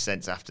shape, I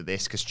sense, after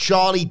this, because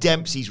Charlie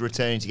Dempsey's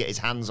returning to get his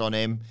hands on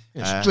him.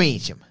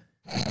 Strange him.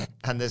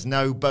 And there's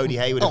no Bodie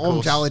Hayward, of I'm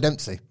course. Charlie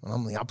Dempsey, and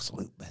I'm the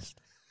absolute best.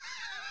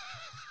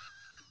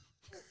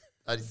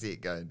 How do you see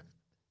it going?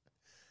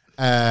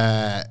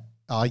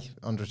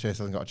 Andre Chase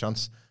hasn't got a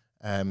chance.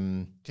 Do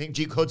you think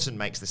Duke Hudson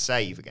makes the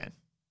save again?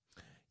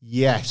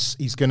 Yes,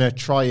 he's going to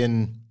try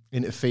and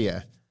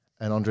interfere,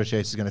 and Andre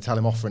Chase is going to tell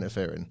him off for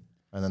interfering,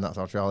 and then that's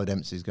how Charlie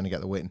Dempsey is going to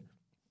get the win.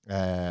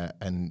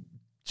 And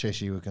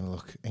Chase, you were going to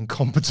look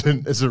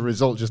incompetent as a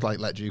result, just like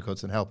let Duke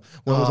Hudson help.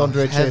 When was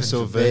Andre heaven Chase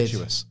so forbid.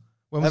 virtuous?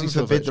 When was Heaven he so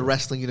forbid the virtuous?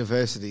 Wrestling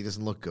University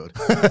doesn't look good.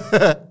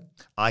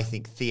 I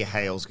think Thea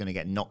Hale's going to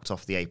get knocked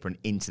off the apron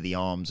into the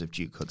arms of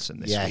Duke Hudson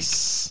this week.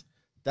 Yes.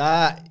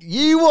 That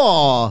you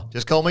are.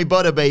 Just call me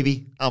Butter,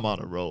 baby. I'm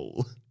on a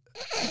roll.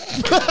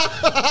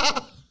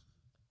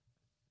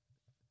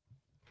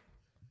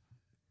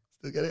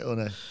 Still get it or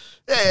no?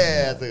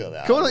 Yeah, I still got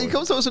that. Come on, he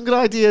comes up with some good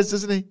ideas,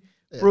 doesn't he?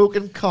 Yeah.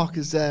 Broken cock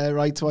is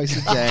right twice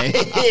a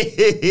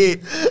day.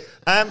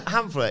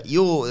 Hamflet,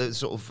 you're the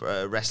sort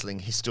of wrestling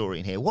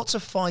historian here. What's a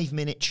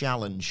 5-minute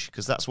challenge?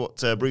 Because that's what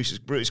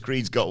Brutus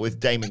Creed's got with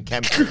Damon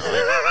Kemp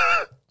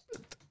tonight.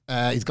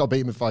 He's got to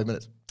beat him in 5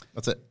 minutes.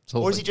 That's it.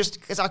 Or is he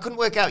just... Because I couldn't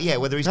work out,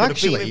 whether he's going to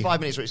beat him in Actually- 5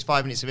 minutes or it's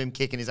 5 minutes of him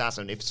kicking his ass,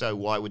 and if so,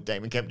 why would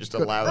Damon Kemp just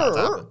allow that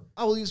to happen?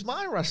 I will use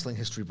my wrestling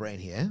history brain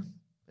here.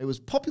 It was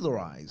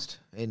popularized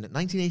in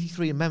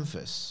 1983 in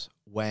Memphis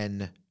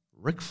when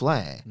Ric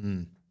Flair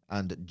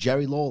and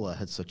Jerry Lawler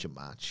had such a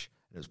match.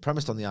 It was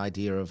premised on the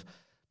idea of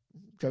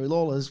Jerry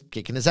Lawler's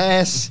kicking his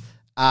ass,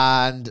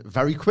 and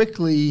very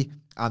quickly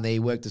and they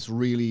worked this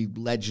really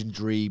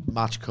legendary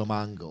match come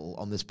angle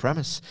on this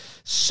premise.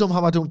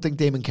 Somehow I don't think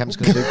Damon Kemp's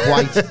going to do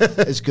quite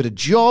as good a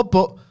job,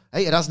 but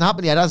hey, it hasn't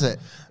happened yet, has it?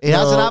 It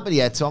hasn't happened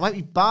yet, so I might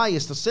be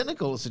biased or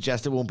cynical to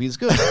suggest it won't be as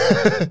good.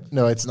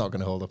 No, it's not going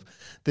to hold up.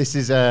 This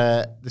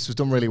was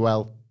done really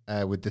well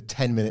with the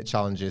 10-minute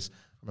challenges.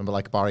 I remember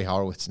like Barry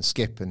Horowitz and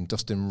Skip and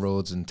Dustin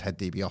Rhodes and Ted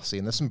DiBiase,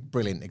 and there's some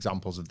brilliant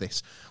examples of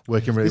this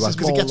working really well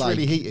because it gets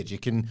really heated. You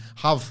can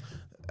have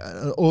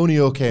an only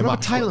okay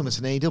match. Time limits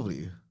in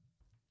AEW.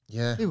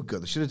 Yeah, they were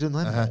good. They should have done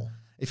that more.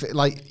 If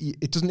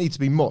it doesn't need to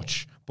be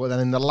much, but then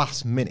in the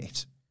last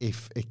minute,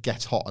 if it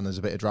gets hot and there's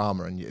a bit of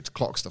drama and it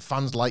clocks, the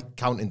fans like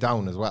counting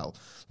down as well.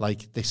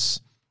 Like this,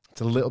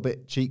 it's a little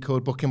bit cheat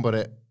code booking,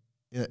 but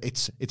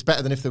it's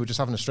better than if they were just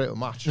having a straight up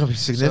match.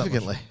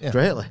 Significantly,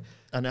 greatly.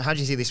 And how do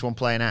you see this one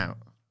playing out?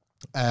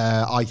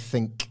 I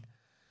think,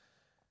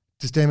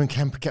 does Damon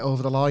Kemp get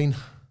over the line?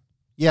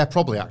 Yeah,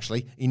 probably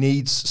actually. He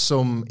needs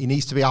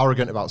to be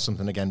arrogant about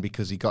something again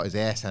because he got his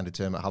ass handed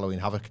to him at Halloween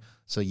Havoc.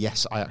 So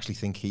yes, I actually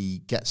think he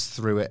gets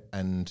through it,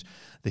 and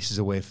this is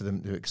a way for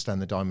them to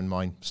extend the Diamond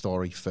Mine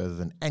story further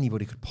than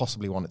anybody could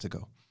possibly want it to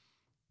go.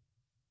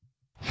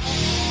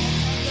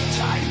 It's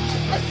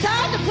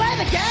time to play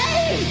the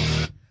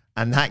game!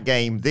 And that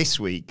game this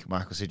week,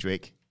 Michael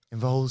Sidgwick,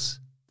 involves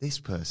this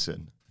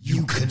person.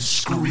 You can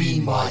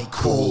scream my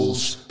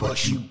calls,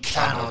 but you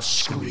cannot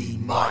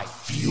scream my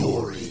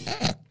fury.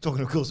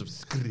 Talking, of course, of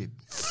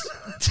scripts.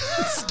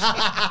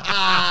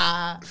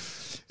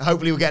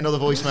 Hopefully we'll get another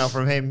voicemail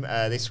from him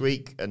this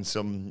week and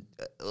some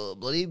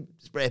bloody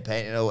spray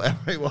painting or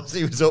whatever it was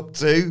he was up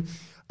to.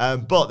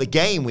 But the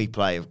game we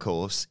play, of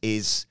course,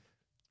 is...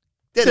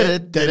 What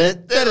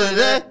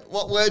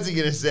words are you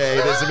going to say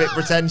that's a bit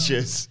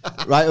pretentious?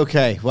 Right,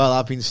 okay. Well,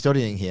 I've been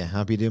studying here.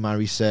 I've been doing my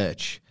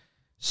research.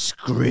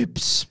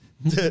 Scripps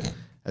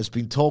has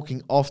been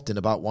talking often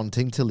about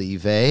wanting to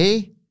leave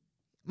a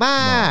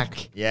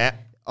mark. Yeah.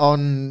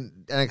 On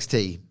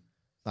NXT.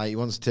 Like, he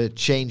wants to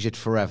change it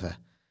forever.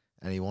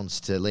 And he wants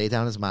to lay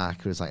down his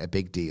marker as like a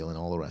big deal and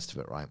all the rest of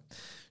it, right?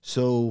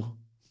 So,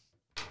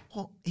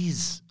 what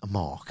is a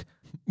mark?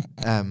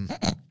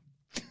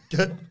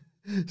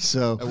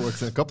 So it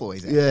works in a couple of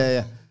ways.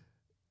 Yeah.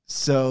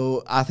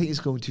 So I think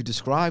he's going to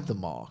describe the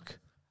mark,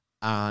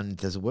 and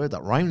there's a word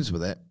that rhymes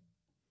with it,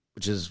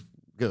 which is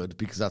good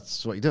because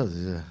that's what he does.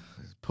 He's a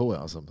poet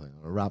or something,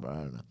 or a rapper. I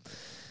don't know.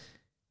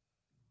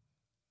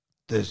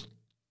 There's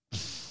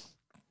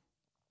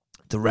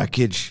the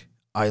wreckage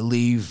I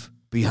leave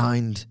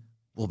behind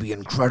will be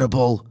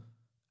incredible,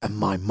 and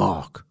my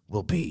mark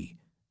will be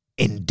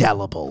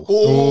indelible.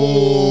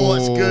 Oh,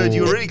 that's good.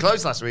 You were really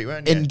close last week,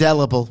 weren't you?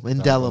 Indelible.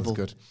 That's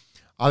good.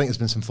 I think there's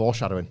been some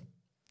foreshadowing.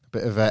 A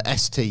bit of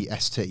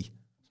ST,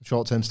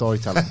 short-term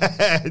storytelling.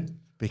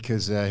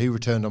 Because who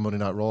returned on Monday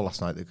Night Raw last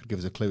night that could give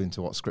us a clue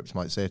into what Scripps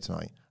might say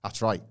tonight?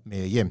 That's right,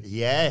 Mia Yim.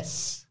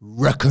 Yes.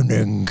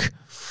 Reckoning.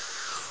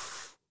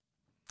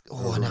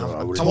 Oh,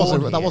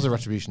 that was a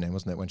Retribution name,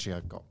 wasn't it, when she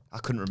had got... I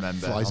couldn't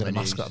remember. Flies in a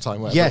mask at that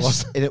time.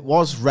 Yes, and it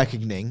was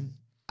Reckoning.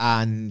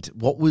 And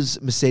what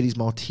was Mercedes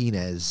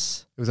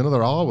Martinez? It was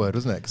another R word,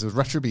 wasn't it? Because it was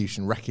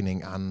Retribution,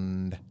 Reckoning,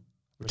 and...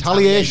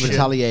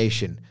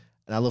 Retaliation.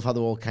 And I love how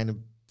they're all kind of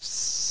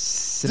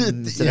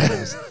synonyms.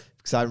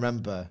 Because I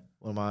remember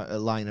a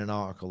line in an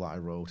article that I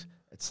wrote.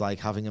 It's like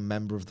having a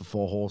member of the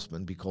Four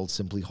Horsemen be called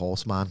simply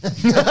Horseman.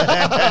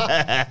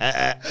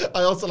 I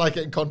also like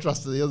it in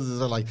contrast to the others.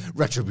 They're like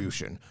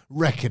Retribution,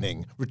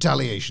 Reckoning,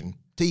 Retaliation,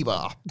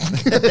 T-Bar,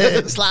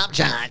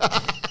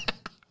 Slapchat,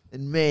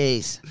 and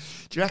Maze.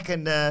 Do you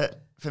reckon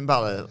Finn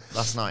Balor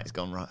last night has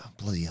gone, right, oh,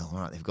 bloody hell,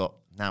 right, they've got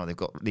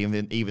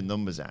the even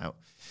numbers out.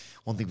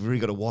 One thing we've really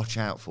got to watch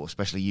out for,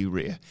 especially you,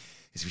 Rhea,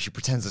 is we should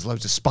pretend there's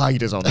loads of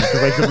spiders on it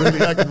because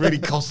that could really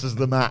cost us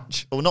the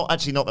match. Well, not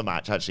the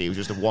match, actually. It was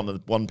just a one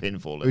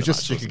pinfall. It was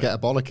just she could get a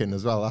bollock in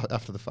as well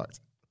after the fact.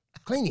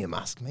 Clean your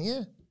mask,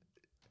 Mia.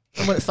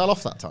 And when it fell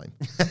off that time.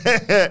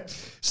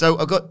 So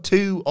I've got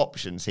two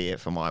options here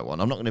for my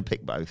one. I'm not going to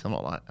pick both. I'm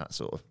not like that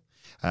sort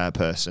of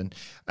person.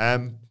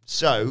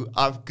 So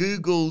I've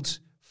Googled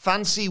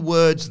fancy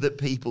words that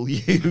people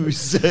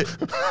use.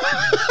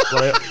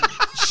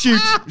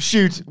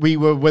 Shoot. We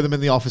were with him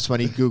in the office when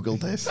he Googled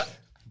this.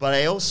 But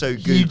I also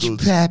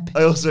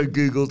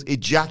Googled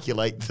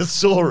ejaculate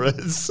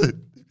thesaurus.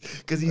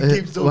 Because he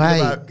keeps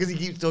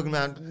talking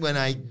about when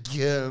I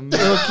come.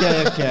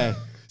 Okay.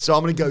 So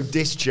I'm going to go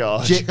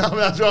discharge.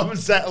 That's what I'm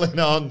settling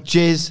on.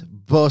 Jizz,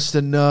 bust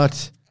a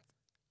nut,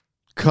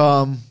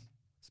 cum,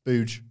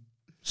 splooge,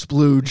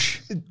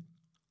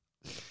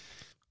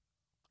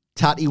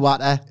 tatty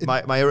water.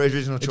 My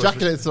original choice.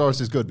 Ejaculate thesaurus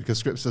is good because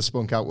Scripps has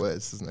spunk out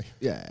words, doesn't he?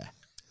 Yeah.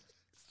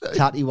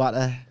 Tatty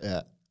water.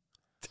 Yeah.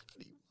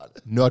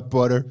 Nut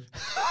butter. If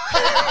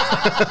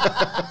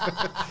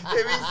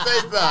he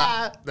says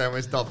that, then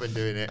we're stopping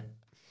doing it.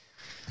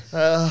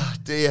 Oh,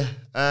 dear.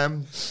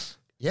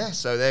 Yeah,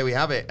 so there we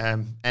have it.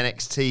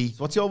 NXT.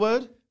 What's your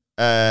word?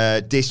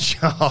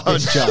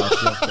 Discharge.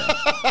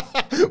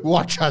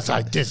 Watch as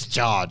I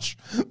discharge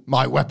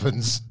my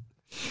weapons.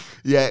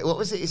 Yeah, what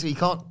was it? So you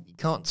can't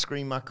can't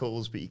scream my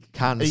calls, but you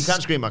can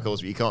scream my calls,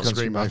 but you can't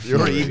scream my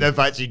fury, even though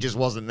fact she just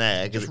wasn't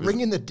there. Just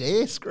ring in the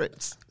day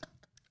scripts.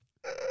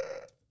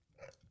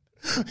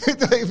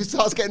 If it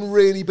starts getting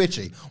really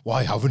bitchy,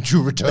 why haven't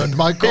you returned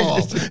my call?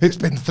 It's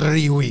been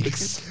 3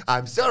 weeks.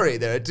 I'm sorry,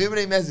 there are too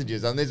many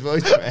messages on this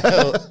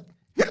voicemail.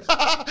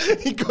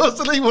 He goes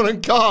to leave one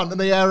and can't, and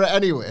they air it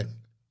anyway.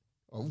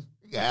 Oh,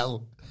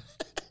 hell.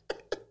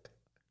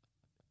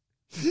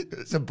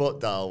 It's a butt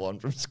dial one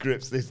from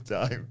Scripps this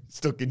time.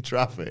 Stuck in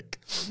traffic.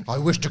 I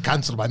wish to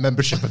cancel my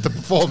membership at the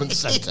Performance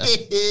Centre.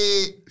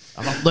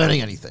 I'm not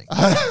learning anything.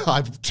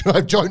 I've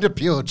joined a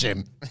Pure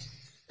Gym.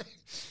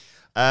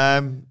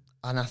 And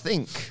I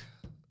think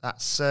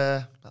that's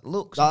that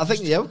looks. I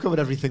think we've covered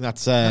everything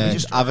that's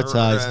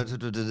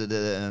advertised.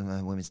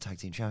 Women's Tag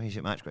Team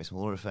Championship match, Grace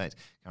Waller Effect,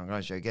 Karen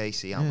Grimes, Joe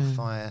Gacy, Alpha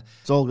Fire.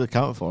 It's all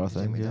accounted for, I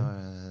think.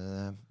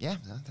 Yeah,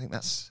 I think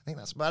that's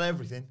about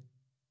everything.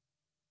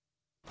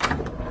 Don't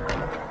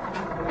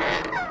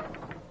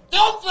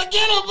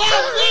forget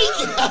about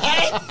me,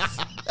 guys!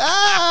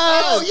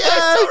 Oh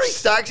yeah, sorry,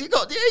 Stacks. You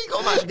got a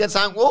match against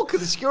Hank Walker,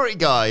 the security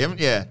guy,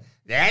 haven't you?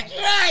 That's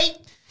right.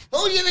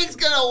 Who do you think's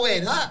gonna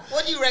win, huh?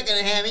 What do you reckon,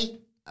 Hammy?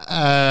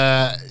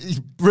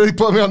 You really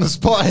put me on the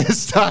spot here,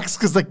 Stacks,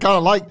 because they kind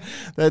of like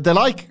they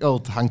like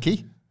old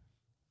Hanky.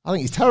 I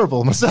think he's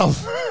terrible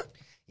myself.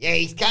 Yeah,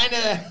 he's kind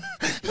of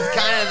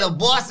the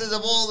bosses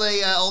of all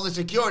the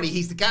security.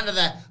 He's the kind of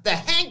the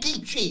hanky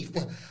chief.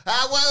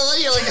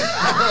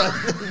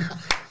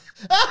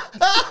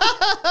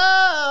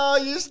 Oh,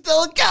 you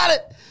still got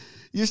it.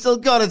 You still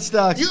got it,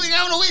 Stacks. You think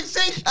I'm gonna win,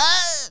 Sage?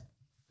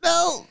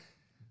 No.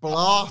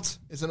 Blart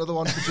is another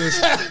one for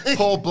just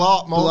Paul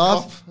Blart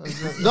Molotov.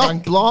 No,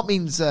 Blart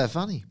means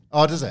funny.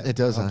 Oh, does it? It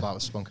does. Blart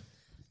was spunk.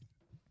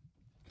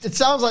 It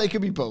sounds like it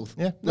could be both.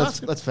 Yeah,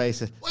 let's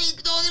face it. What are you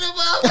talking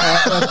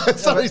about?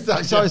 Sorry,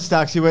 Stacks. Sorry,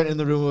 Stacks. You went in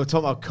the room. We were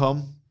talking about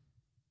cum.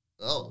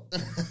 Oh. Do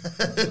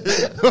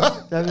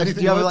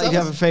you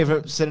have a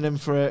favourite synonym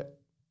for it?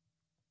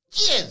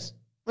 Jizz.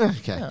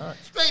 Okay. Yeah, right.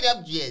 Straight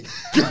up jizz.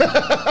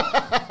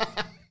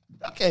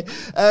 Okay.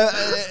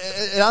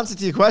 In answer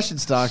to your question,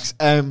 Stacks,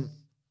 thing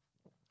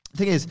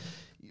is,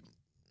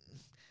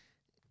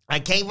 I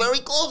came very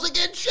close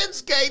against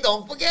Shinsuke.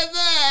 Don't forget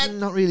that.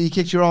 Not really. You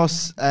kicked your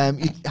ass.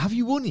 Have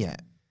you won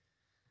yet?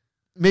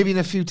 Maybe in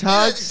a few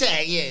tags.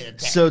 Yeah.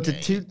 So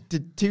did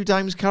two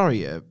times carry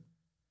you?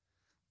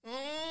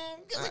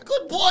 That's a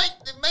good point.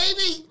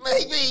 Maybe.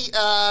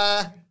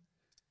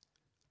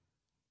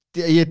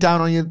 Are you down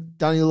on your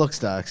luck,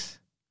 Stacks?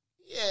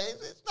 Yeah,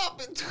 it's not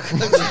been too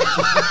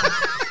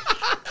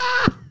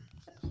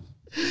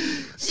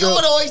You know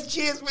what always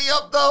cheers me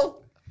up, though?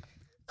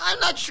 I'm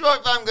not sure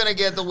if I'm going to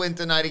get the win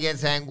tonight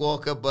against Hank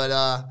Walker, but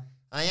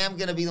I am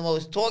going to be the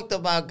most talked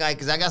about guy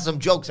because I got some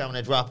jokes I'm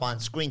going to drop on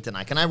screen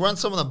tonight. Can I run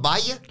some of them by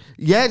you?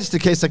 Yeah, just in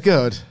case they're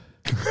good.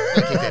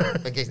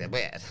 in case they're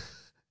bad.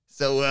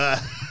 So,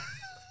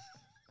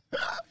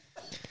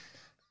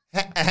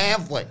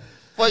 Hamlet.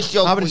 First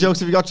joke. How many jokes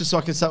have you got just so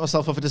I can set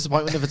myself up for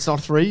disappointment if it's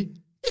not 3?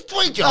 It's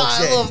 3 jokes.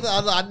 I love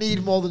that. I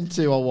need more than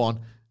 2 or 1.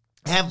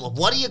 Hamlet,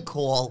 what do you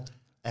call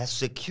a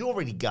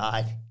security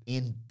guard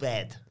in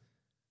bed?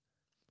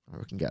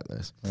 We can get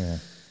this. Yeah.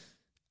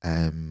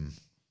 Night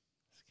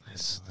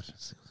stuff.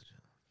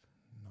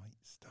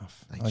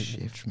 Night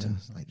shift.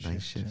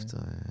 Night shift.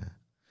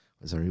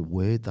 Is there a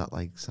word that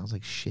sounds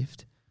like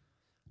shift?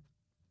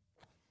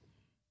 I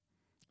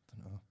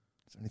don't know.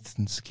 Is there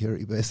anything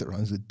security based that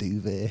rhymes with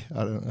duvet?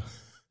 I don't know.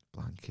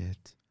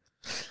 Blanket.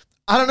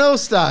 I don't know,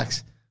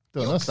 Stacks.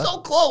 You're so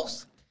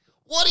close.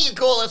 What do you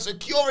call a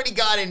security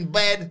guard in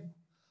bed?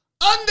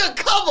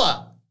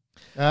 Undercover.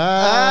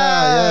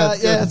 Yeah,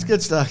 it's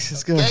good, Stacks.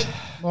 It's good. Okay.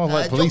 More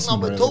like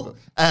policeman. Joke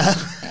number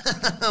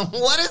 2.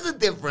 What is the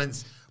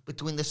difference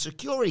between the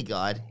security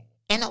guard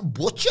and a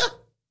butcher?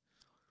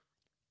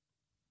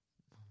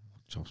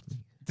 Chops meat.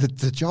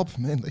 The job,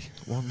 mainly.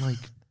 One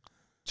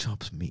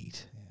chops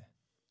meat.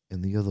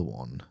 And the other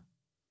one,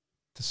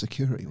 the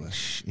security one.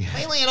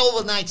 Mainly an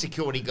overnight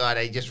security guard.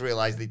 I just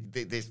realized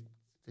the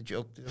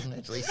joke doesn't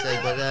actually say,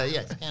 but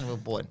yeah, it's kind of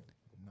important.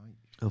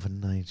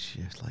 Overnight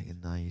shift, like a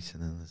night,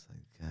 and then there's knife.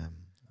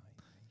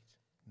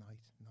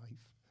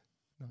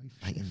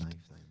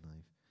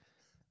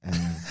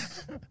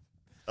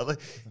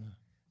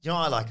 You know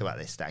what I like about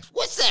this, Stacks?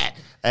 What's that?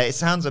 It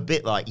sounds a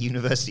bit like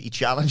University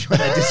Challenge when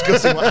they're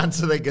discussing what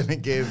answer they're going to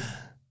give.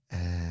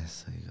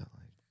 So you got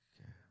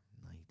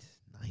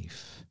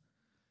knife,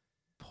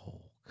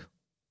 pork,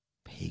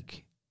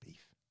 pig,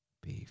 beef,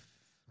 meat,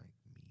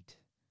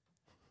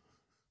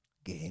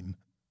 game.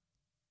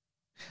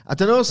 I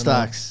don't know,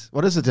 Stacks.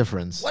 What is the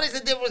difference? What is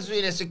the difference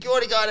between a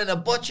security guard and a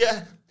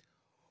butcher?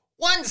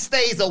 One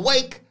stays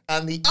awake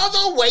and the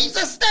other weighs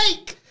a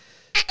steak.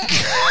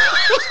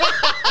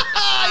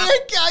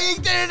 You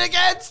did it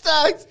again,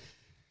 Stacks.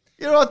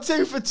 You're on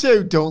 2 for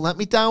 2. Don't let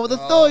me down with a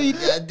third.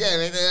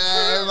 Damn it.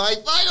 My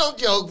final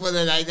joke for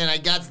the night, then I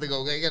got to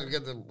go. I got to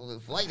get the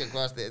flight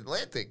across the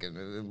Atlantic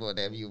and what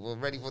have you. We're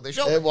ready for the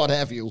show. What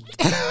have you?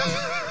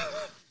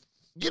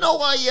 You know,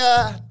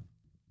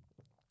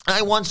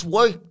 I once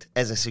worked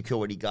as a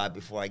security guard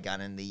before I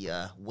got in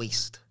the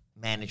waste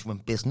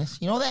management business.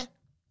 You know that?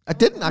 I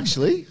didn't,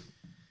 actually.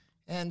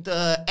 And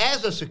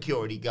as a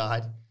security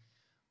guard,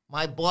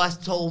 my boss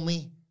told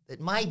me that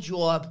my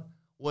job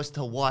was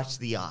to watch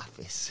The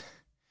Office.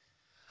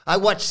 I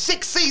watched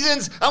 6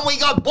 seasons, and we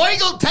got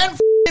boigled 10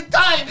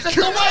 times. That's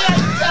the way I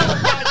tell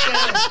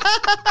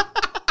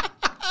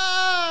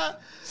it.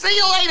 See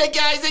you later,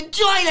 guys.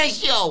 Enjoy the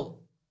show.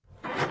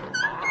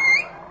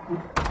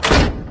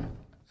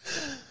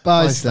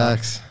 Bye,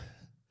 Stacks.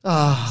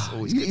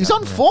 He was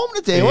on form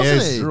today,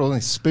 wasn't he?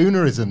 Rolling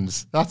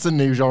spoonerisms. That's a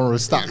new genre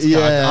of Stacks.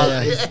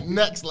 Yeah. It's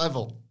next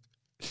level.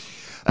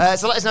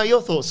 So let us know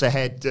your thoughts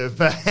ahead of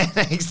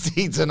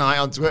NXT tonight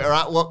on Twitter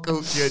at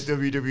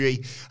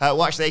WhatCultureWWE.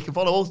 Watch there. You can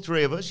follow all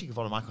three of us. You can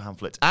follow Michael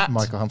Hamflett at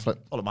Michael Hamflett.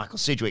 Follow Michael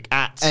Sidgwick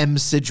at M.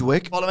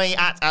 Sidgwick. Follow me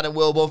at Adam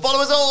Wilborn.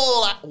 Follow us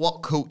all at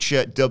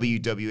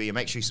WhatCultureWWE. And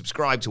make sure you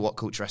subscribe to What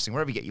Culture Wrestling,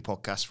 wherever you get your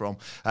podcasts from,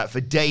 for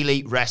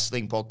daily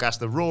wrestling podcasts.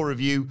 The Raw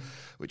review,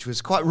 which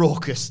was quite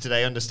raucous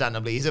today,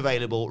 understandably, is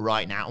available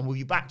right now. And we'll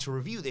be back to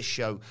review this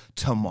show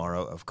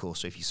tomorrow, of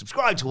course. So if you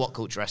subscribe to What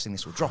Culture Wrestling,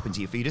 this will drop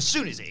into your feed as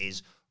soon as it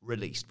is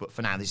released. But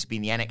for now, this has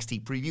been the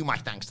NXT preview. My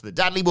thanks to the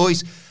Dudley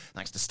Boys.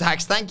 Thanks to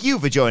Stacks. Thank you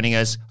for joining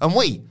us. And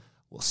we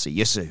will see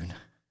you soon.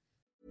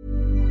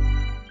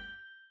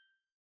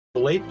 The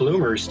late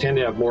bloomers tend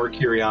to have more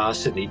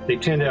curiosity. They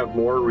tend to have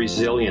more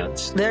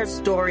resilience. There are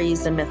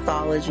stories and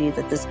mythology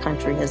that this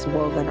country has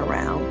woven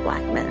around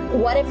black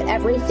men. What if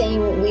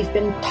everything we've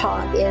been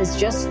taught is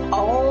just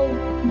all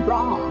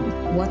wrong?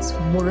 What's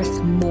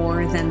worth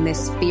more than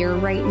this fear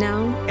right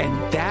now?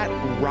 And that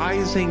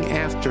rising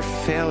after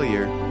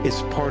failure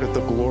is part of the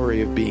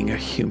glory of being a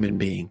human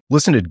being.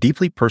 Listen to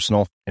deeply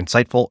personal,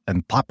 insightful,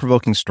 and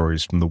thought-provoking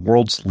stories from the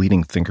world's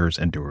leading thinkers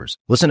and doers.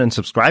 Listen and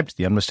subscribe to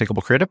The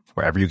Unmistakable Creative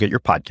wherever you get your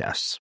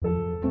podcasts.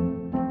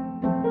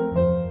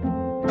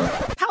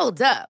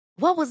 Hold up.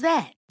 What was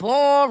that?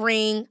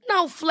 Boring.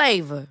 No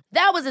flavor.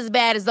 That was as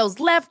bad as those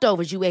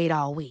leftovers you ate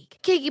all week.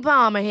 Keke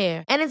Palmer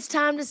here. And it's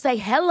time to say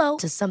hello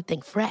to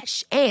something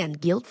fresh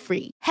and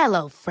guilt-free.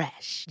 Hello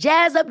Fresh.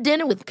 Jazz up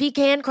dinner with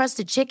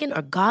pecan-crusted chicken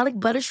or garlic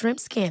butter shrimp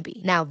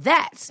scampi. Now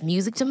that's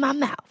music to my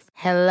mouth.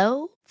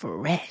 Hello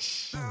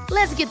Fresh.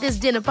 Let's get this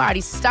dinner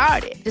party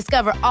started.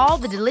 Discover all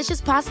the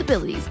delicious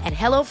possibilities at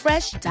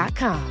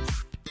HelloFresh.com.